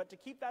authority, but to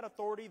keep that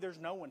authority, there's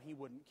no one he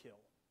wouldn't kill.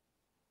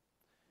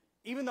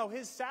 Even though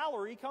his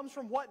salary comes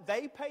from what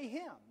they pay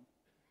him.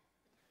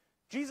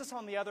 Jesus,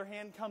 on the other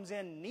hand, comes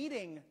in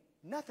needing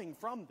nothing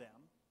from them.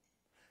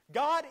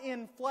 God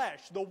in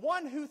flesh, the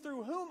one who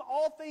through whom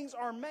all things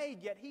are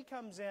made, yet he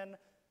comes in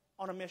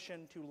on a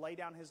mission to lay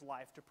down his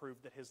life to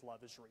prove that his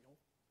love is real.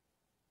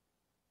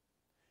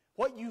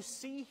 What you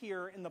see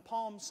here in the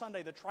Palm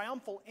Sunday, the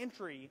triumphal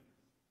entry,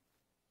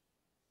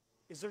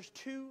 is there's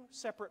 2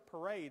 separate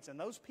parades, and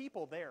those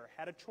people there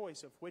had a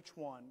choice of which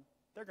one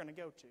they're going to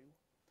go to.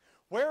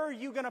 Where are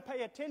you going to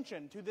pay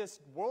attention? To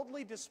this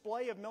worldly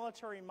display of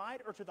military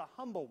might, or to the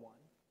humble one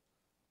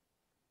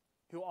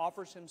who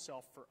offers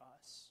himself for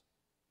us?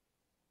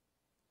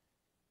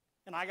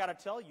 And I got to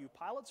tell you,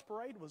 Pilate's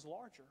parade was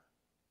larger.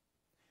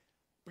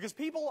 Because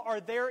people are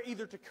there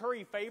either to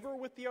curry favor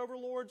with the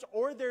overlords,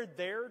 or they're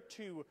there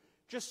to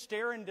just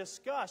stare in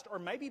disgust, or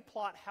maybe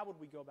plot, how would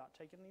we go about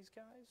taking these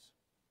guys?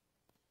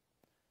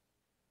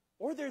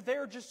 Or they're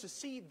there just to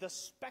see the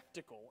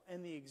spectacle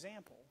and the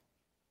example,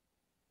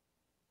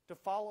 to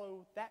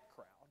follow that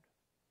crowd.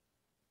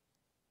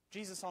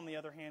 Jesus, on the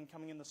other hand,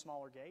 coming in the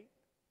smaller gate,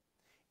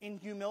 in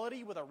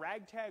humility with a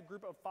ragtag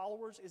group of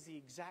followers, is the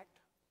exact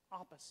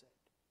opposite,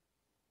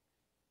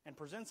 and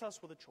presents us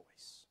with a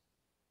choice.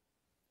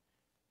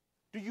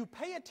 Do you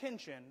pay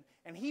attention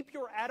and heap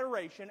your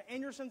adoration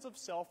and your sense of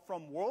self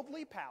from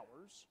worldly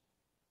powers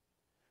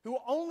who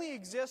only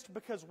exist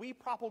because we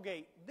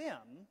propagate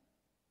them?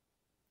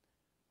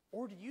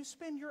 Or do you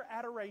spend your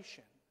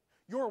adoration,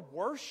 your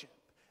worship,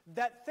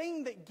 that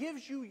thing that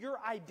gives you your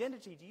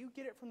identity, do you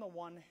get it from the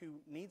one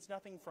who needs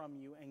nothing from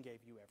you and gave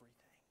you everything?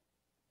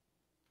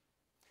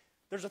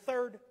 There's a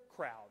third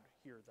crowd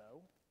here,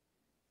 though.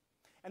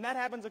 And that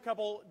happens a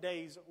couple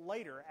days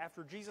later,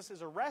 after Jesus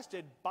is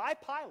arrested by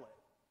Pilate.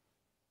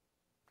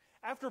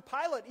 After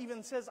Pilate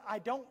even says, I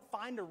don't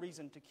find a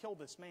reason to kill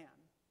this man.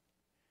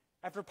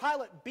 After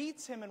Pilate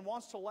beats him and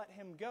wants to let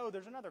him go,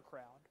 there's another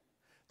crowd.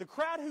 The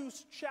crowd who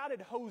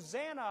shouted,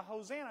 Hosanna,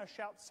 Hosanna,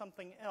 shouts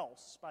something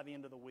else by the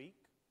end of the week.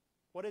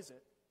 What is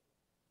it?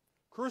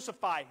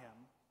 Crucify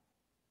him.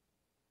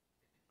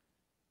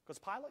 Because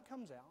Pilate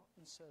comes out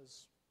and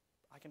says,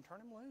 I can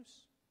turn him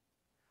loose.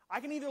 I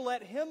can either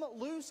let him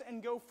loose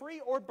and go free,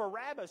 or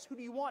Barabbas, who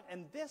do you want?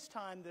 And this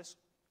time, this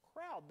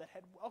crowd that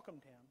had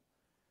welcomed him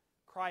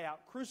cry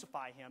out,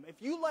 crucify him.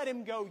 If you let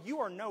him go, you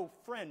are no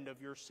friend of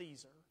your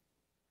Caesar.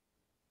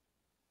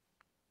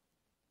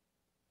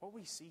 What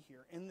we see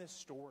here in this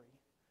story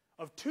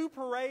of 2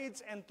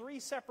 parades and 3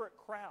 separate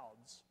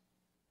crowds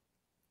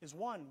is,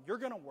 one, you're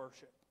going to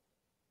worship.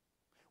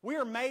 We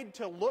are made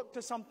to look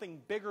to something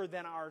bigger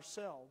than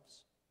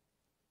ourselves.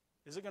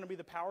 Is it going to be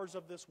the powers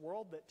of this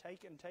world that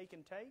take and take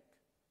and take?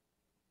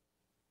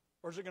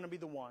 Or is it going to be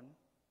the one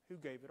who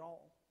gave it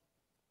all?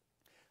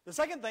 The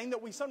second thing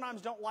that we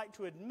sometimes don't like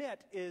to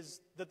admit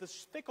is that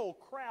this fickle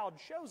crowd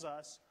shows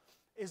us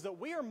is that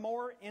we are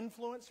more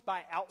influenced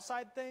by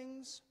outside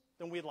things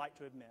than we'd like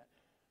to admit.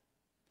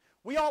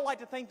 We all like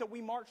to think that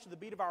we march to the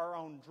beat of our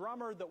own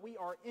drummer, that we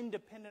are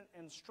independent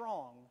and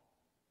strong.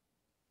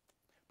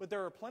 But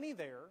there are plenty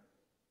there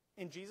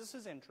in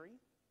Jesus' entry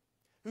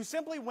who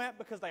simply went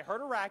because they heard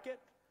a racket,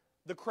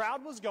 the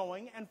crowd was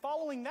going, and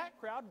following that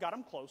crowd got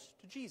them close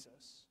to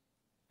Jesus.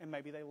 And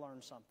maybe they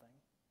learned something.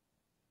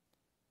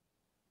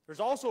 There's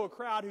also a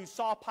crowd who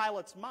saw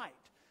Pilate's might,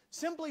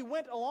 simply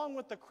went along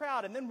with the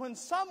crowd, and then when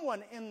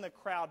someone in the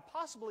crowd,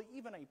 possibly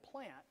even a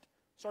plant,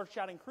 starts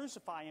shouting,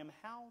 "Crucify him,"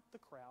 how the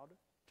crowd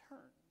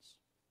turns.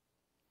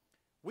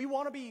 We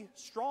want to be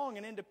strong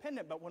and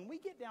independent, but when we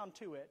get down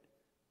to it,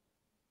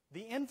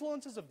 the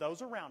influences of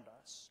those around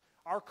us,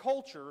 our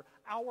culture,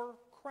 our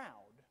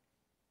crowd,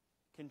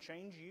 can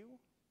change you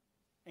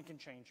and can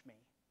change me.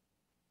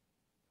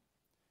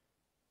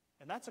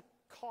 And that's a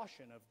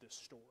caution of this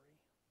story.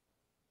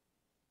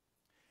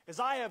 As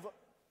I have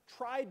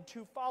tried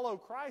to follow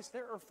Christ,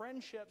 there are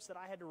friendships that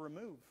I had to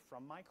remove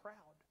from my crowd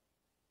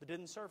that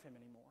didn't serve him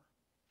anymore.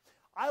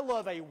 I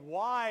love a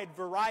wide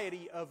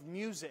variety of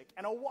music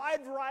and a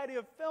wide variety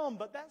of film,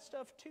 but that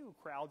stuff too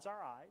crowds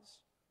our eyes,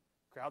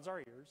 crowds our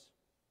ears,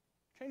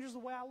 changes the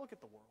way I look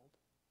at the world.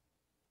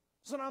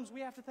 Sometimes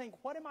we have to think,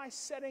 what am I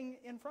setting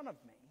in front of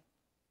me?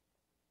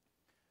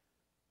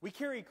 We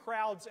carry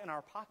crowds in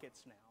our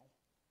pockets now,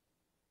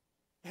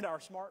 in our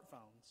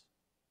smartphones.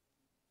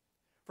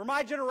 For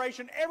my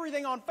generation,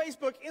 everything on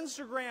Facebook,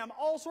 Instagram,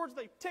 all sorts of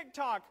things,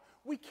 TikTok,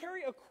 we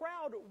carry a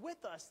crowd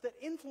with us that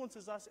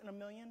influences us in a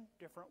million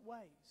different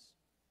ways.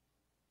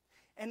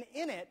 And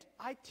in it,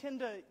 I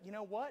tend to,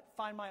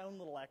 find my own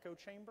little echo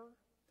chamber.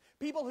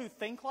 People who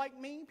think like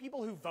me,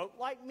 people who vote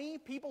like me,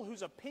 people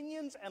whose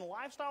opinions and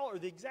lifestyle are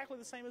exactly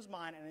the same as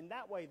mine, and in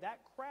that way, that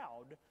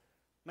crowd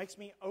makes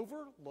me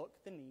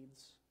overlook the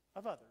needs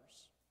of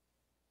others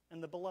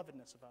and the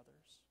belovedness of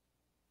others.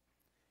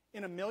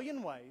 In a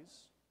million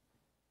ways,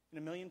 in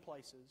a million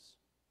places,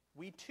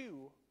 we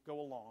too go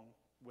along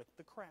with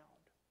the crowd.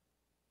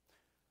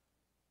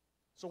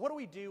 So what do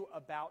we do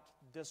about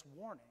this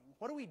warning?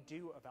 What do we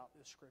do about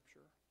this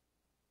scripture?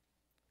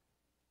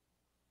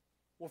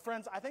 Well,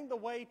 friends, I think the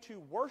way to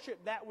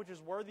worship that which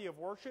is worthy of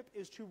worship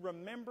is to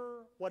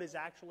remember what is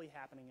actually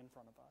happening in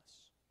front of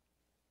us.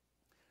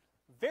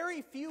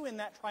 Very few in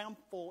that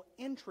triumphal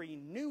entry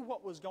knew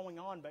what was going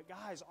on, but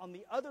guys, on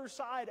the other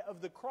side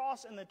of the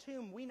cross and the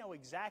tomb, we know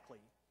exactly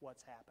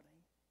what's happening.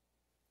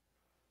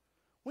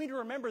 We need to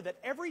remember that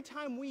every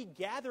time we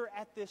gather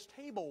at this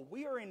table,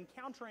 we are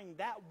encountering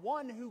that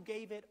one who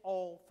gave it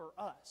all for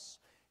us.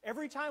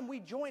 Every time we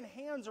join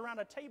hands around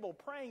a table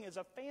praying as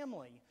a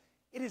family,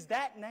 it is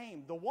that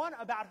name, the one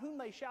about whom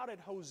they shouted,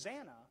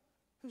 "Hosanna,"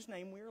 whose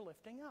name we are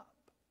lifting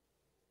up.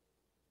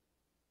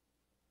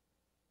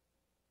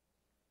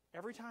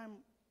 Every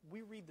time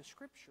we read the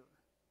Scripture,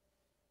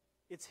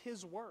 it's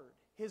His Word,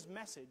 His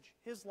message,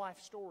 His life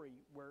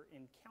story we're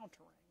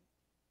encountering.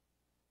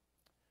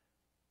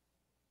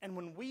 And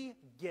when we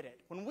get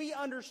it, when we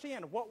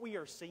understand what we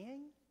are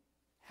seeing,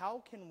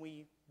 how can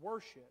we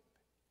worship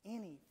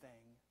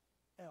anything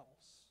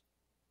else?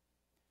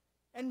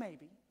 And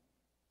maybe,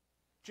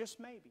 just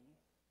maybe,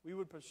 we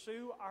would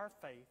pursue our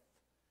faith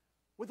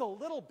with a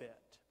little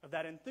bit of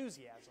that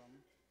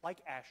enthusiasm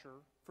like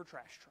Asher for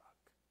Trash Truck.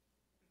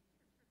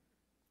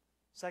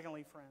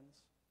 Secondly,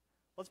 friends,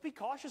 let's be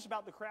cautious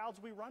about the crowds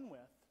we run with.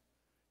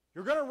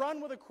 You're going to run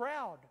with a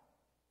crowd.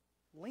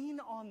 Lean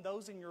on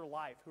those in your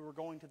life who are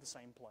going to the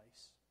same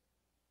place,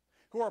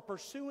 who are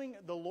pursuing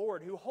the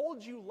Lord, who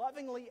hold you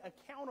lovingly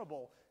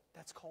accountable.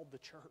 That's called the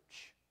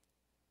church.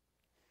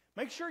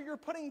 Make sure you're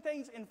putting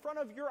things in front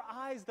of your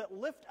eyes that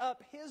lift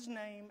up His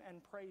name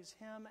and praise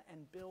Him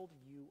and build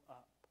you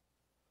up.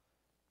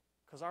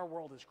 Because our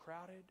world is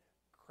crowded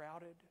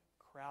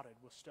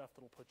with stuff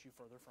that'll put you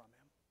further from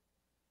Him.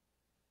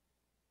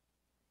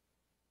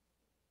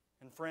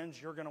 And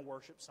friends, you're going to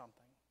worship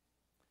something.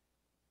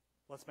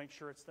 Let's make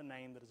sure it's the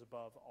name that is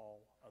above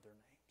all other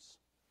names.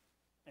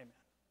 Amen.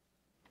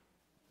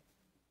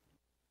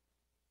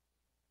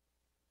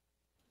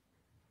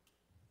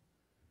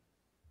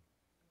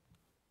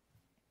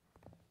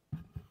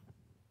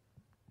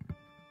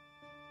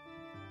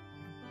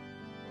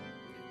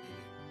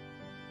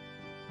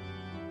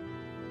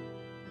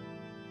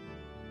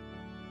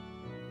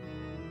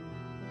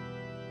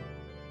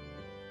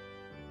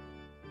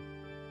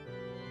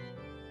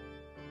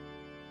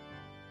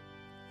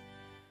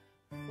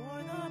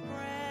 For the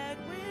bread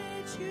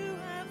which you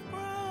have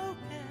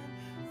broken,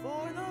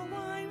 for the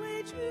wine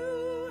which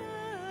you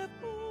have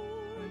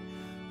poured,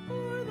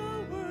 for the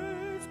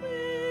words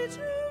which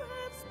you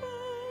have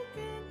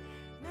spoken,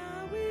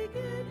 now we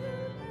give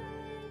you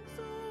thanks,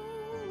 O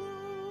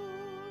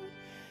Lord.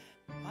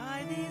 By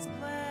these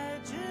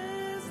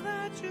pledges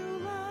that you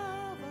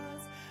love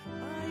us,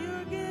 by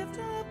your gift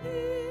of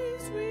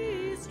peace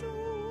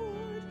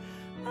restored,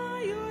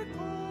 by your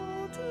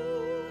call to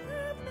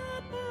heaven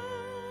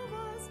above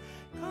us,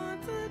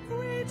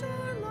 consecrate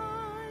our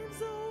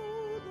lives, O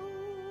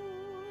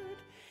Lord.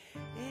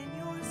 In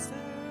your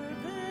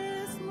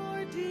service,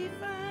 Lord,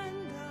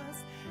 defend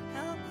us.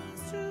 Help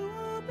us to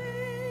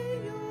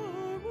obey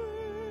your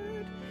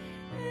word.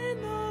 In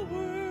the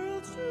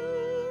world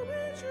to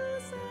which you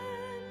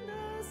send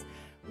us,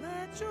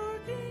 let your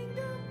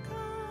kingdom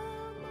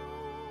come, O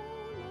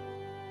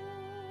Lord.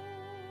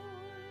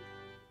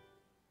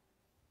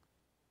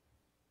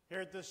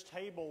 Here at this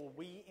table,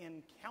 we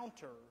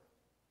encounter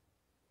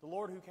the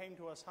Lord who came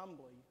to us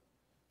humbly,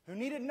 who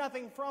needed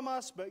nothing from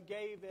us but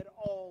gave it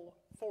all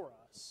for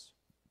us.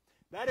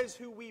 That is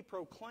who we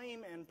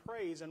proclaim and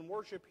praise and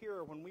worship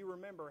here when we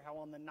remember how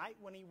on the night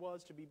when he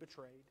was to be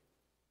betrayed,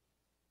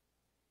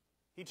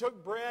 he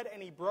took bread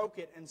and he broke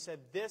it and said,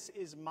 "This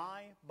is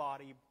my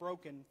body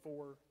broken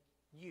for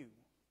you.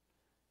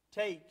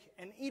 Take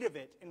and eat of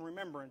it in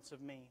remembrance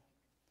of me."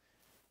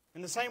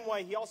 In the same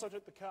way, he also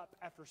took the cup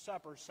after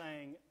supper,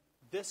 saying,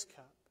 "This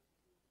cup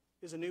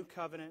is a new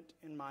covenant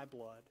in my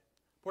blood,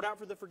 poured out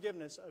for the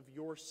forgiveness of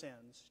your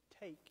sins.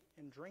 Take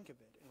and drink of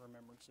it in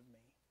remembrance of me."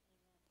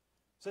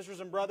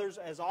 Sisters and brothers,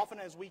 as often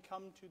as we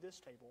come to this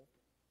table,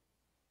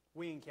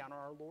 we encounter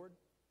our Lord.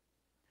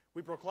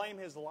 We proclaim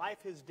his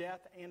life, his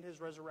death, and his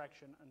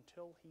resurrection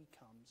until he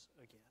comes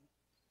again.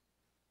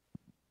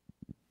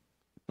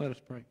 Let us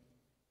pray.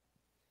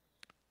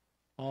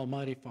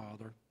 Almighty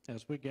Father,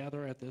 as we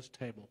gather at this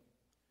table,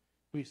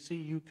 we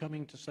see you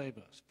coming to save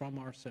us from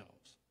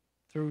ourselves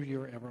through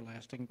your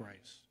everlasting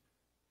grace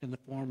in the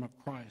form of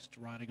Christ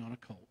riding on a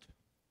colt.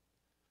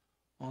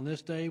 On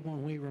this day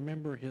when we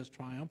remember his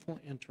triumphal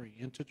entry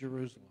into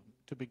Jerusalem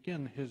to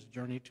begin his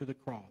journey to the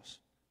cross,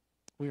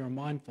 we are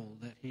mindful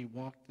that he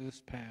walked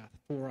this path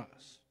for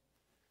us.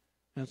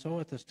 And so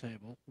at this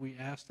table, we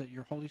ask that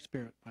your Holy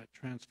Spirit might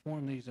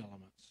transform these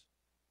elements,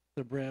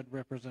 the bread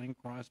representing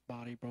Christ's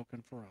body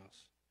broken for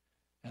us,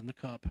 and the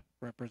cup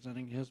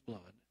representing his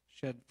blood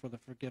shed for the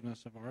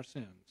forgiveness of our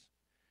sins,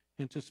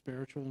 into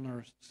spiritual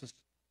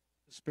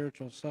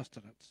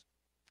sustenance,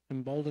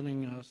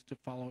 emboldening us to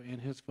follow in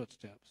his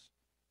footsteps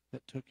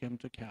that took him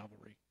to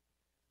Calvary,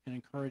 and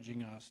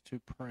encouraging us to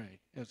pray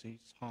as he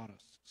taught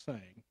us,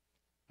 saying,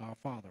 "Our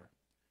Father,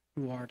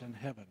 who art in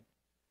heaven,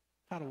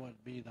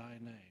 hallowed be thy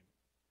name.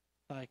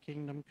 Thy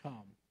kingdom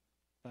come,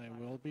 thy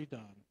will be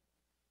done,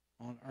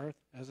 on earth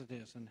as it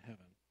is in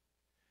heaven.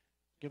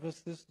 Give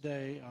us this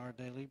day our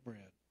daily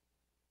bread,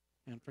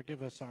 and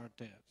forgive us our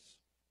debts,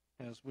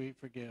 as we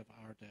forgive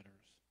our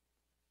debtors.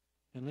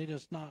 And lead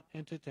us not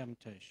into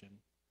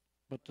temptation,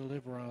 but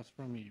deliver us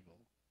from evil.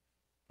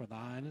 For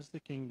thine is the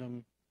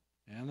kingdom,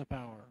 and the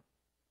power,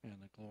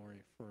 and the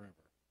glory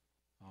forever.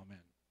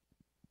 Amen."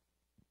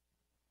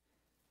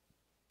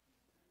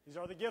 These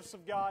are the gifts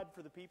of God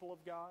for the people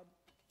of God.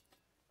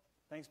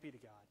 Thanks be to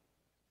God.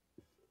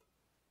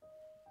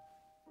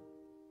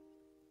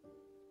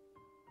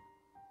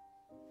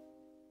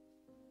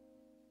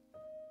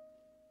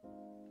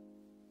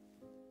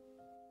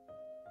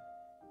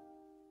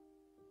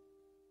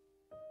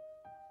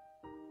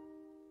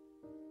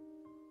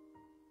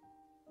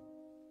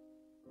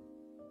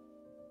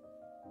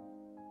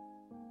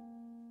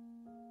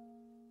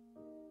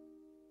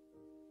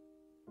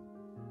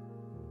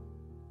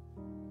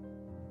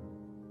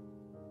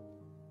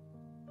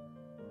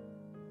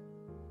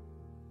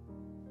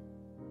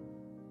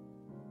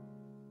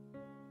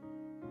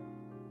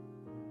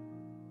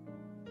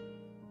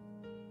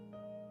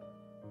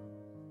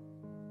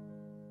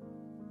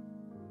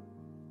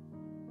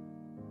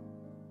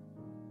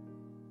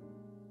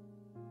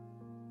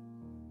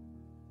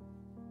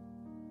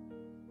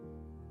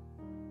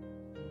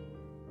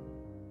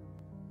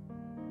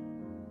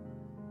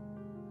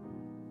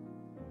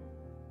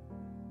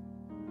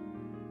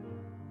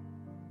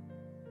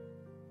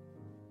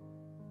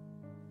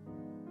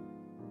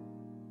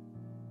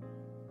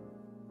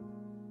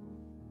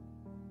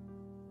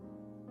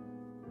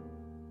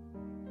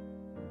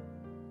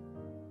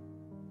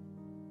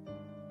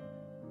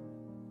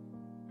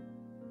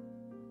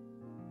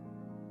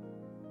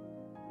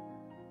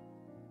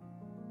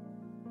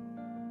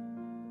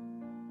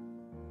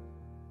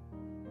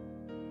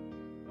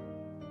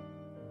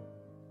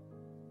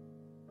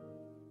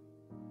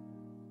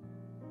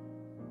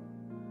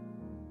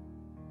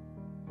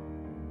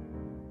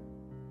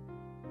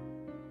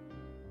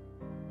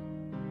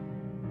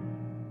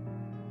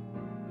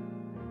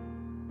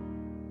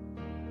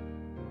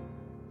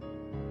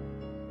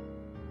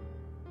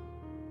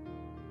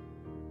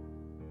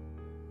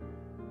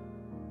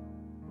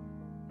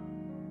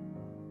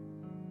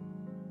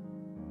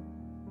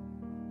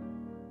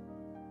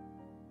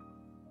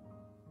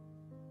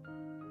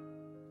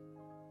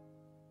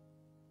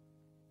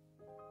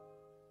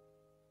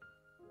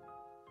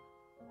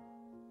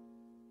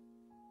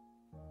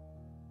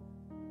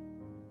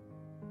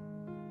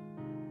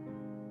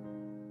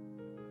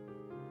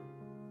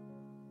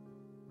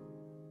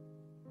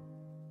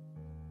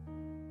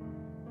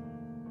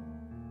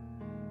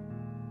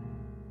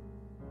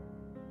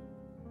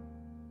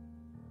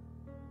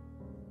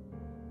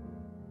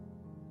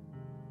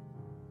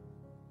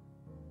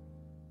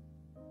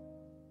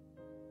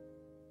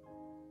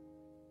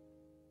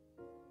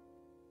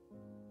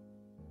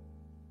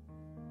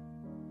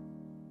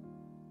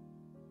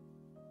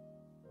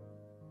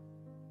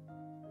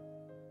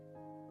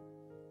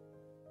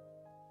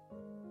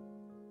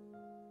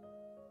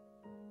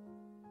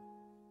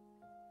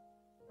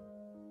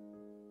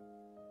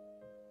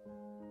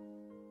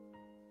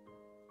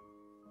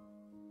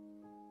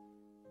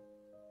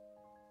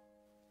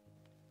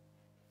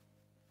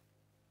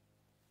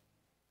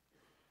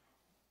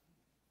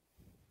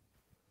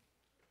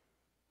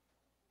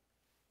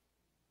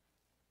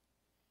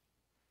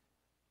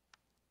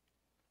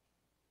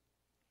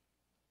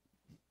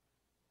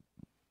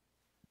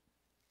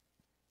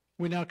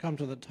 We now come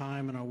to the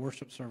time in our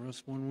worship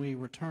service when we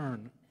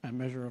return a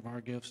measure of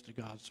our gifts to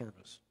God's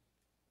service.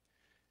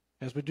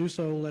 As we do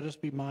so, let us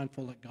be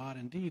mindful that God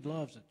indeed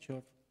loves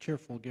a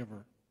cheerful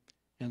giver.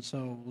 And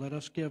so let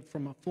us give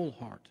from a full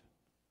heart,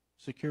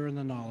 secure in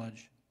the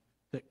knowledge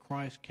that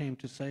Christ came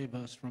to save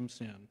us from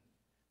sin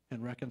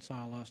and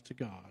reconcile us to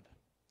God,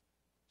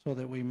 so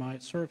that we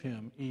might serve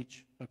him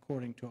each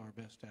according to our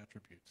best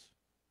attributes.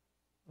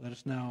 Let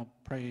us now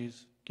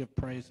give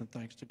praise and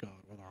thanks to God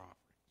with our offerings.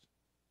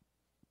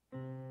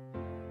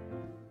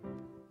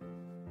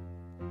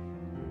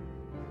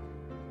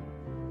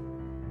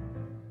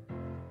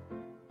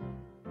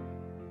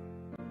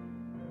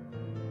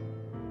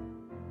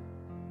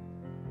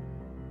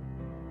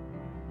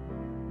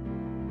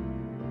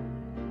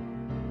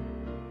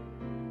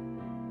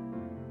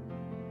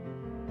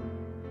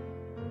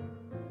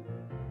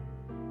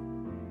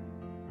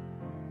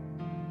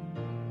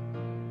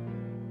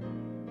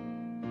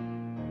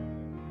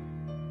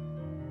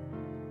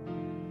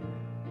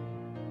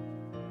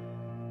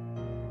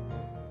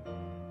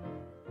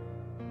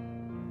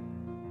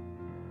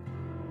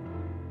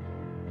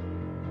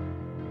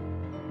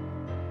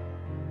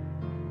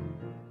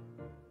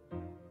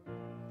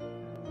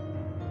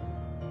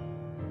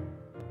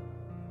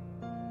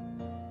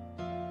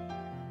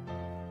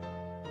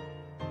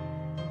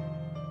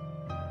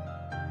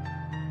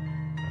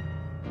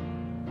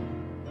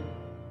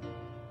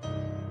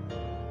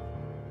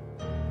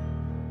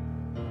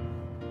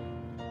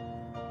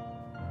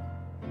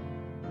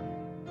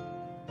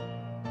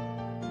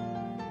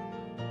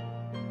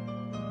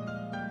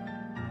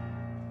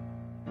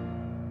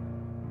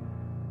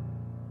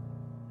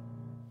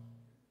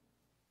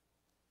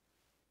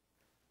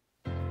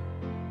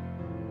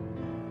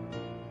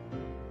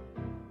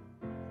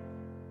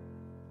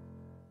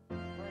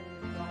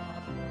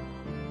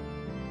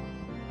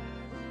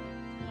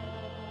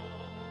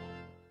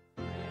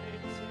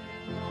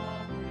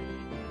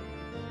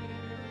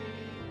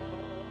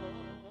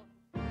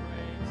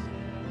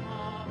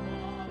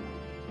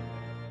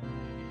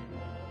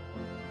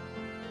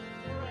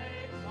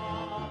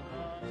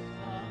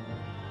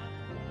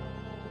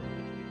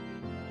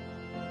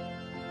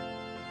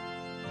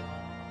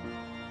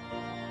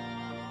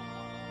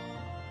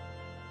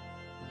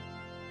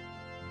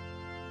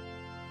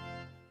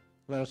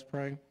 Let us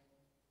pray.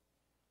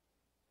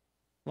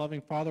 Loving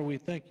Father, we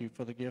thank you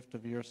for the gift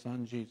of your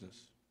Son,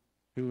 Jesus,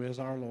 who is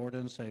our Lord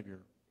and Savior,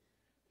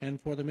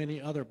 and for the many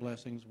other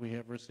blessings we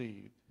have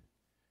received.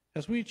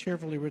 As we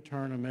cheerfully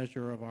return a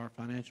measure of our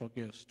financial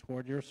gifts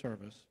toward your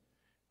service,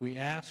 we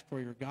ask for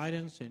your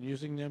guidance in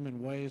using them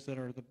in ways that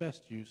are the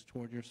best use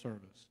toward your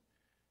service.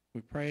 We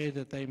pray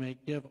that they may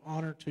give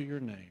honor to your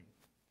name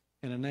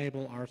and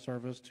enable our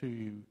service to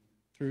you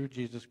through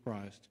Jesus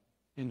Christ,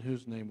 in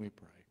whose name we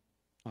pray.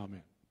 Amen.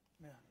 Amen.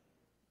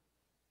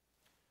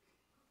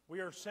 We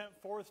are sent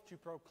forth to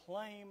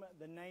proclaim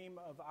the name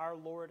of our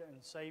Lord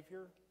and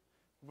Savior.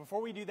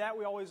 Before we do that,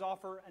 we always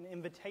offer an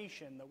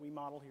invitation that we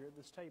model here at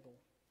this table.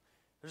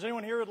 If there's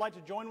anyone here who would like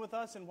to join with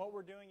us in what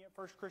we're doing at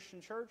First Christian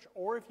Church,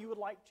 or if you would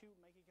like to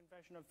make a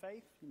confession of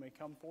faith, you may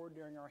come forward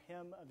during our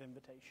hymn of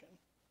invitation.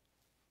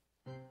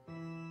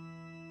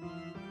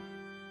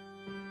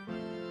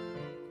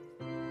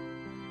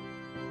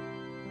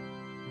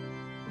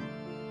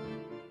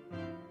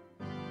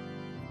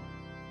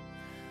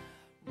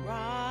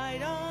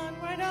 Ride on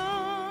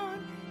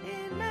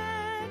in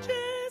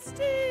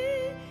majesty.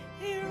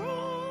 Hear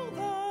all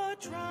the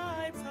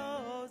tribes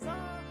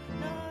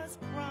Hosannas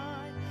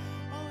cry.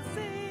 O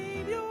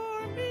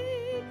Savior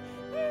meek,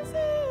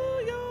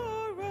 pursue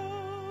your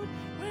road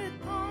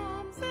with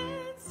palms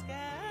and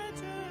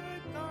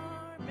scattered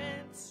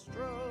garments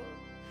strode.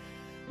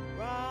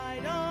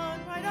 Ride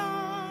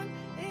on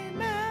in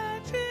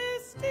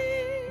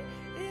majesty,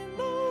 in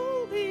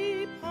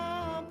lowly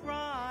pomp,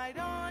 ride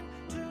on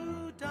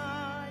to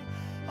die.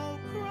 O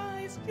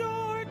Christ,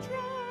 your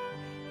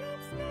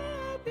triumphs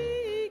now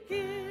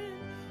begin,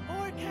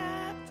 o'er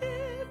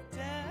captive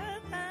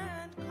death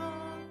and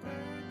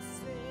conquered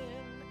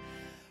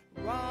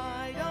sin.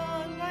 Ride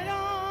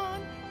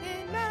on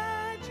in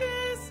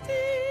majesty,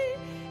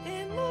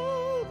 in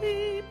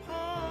lowly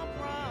pomp,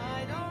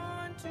 ride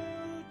on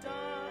to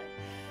die.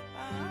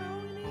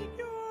 Bow beneath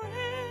your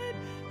head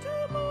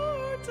to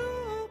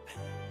mortal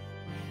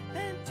pain,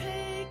 then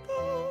take,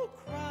 O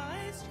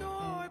Christ,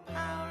 your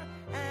power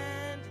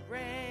and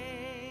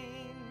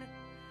reign.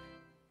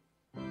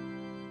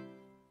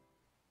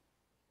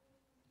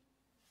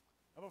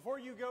 Now, before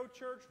you go,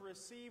 church,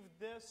 receive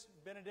this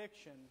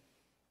benediction.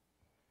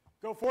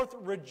 Go forth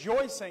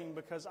rejoicing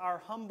because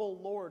our humble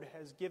Lord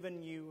has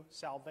given you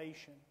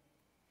salvation.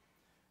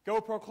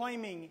 Go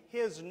proclaiming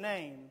his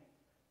name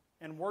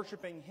and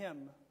worshiping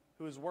him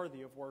who is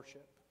worthy of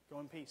worship.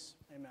 Go in peace.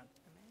 Amen.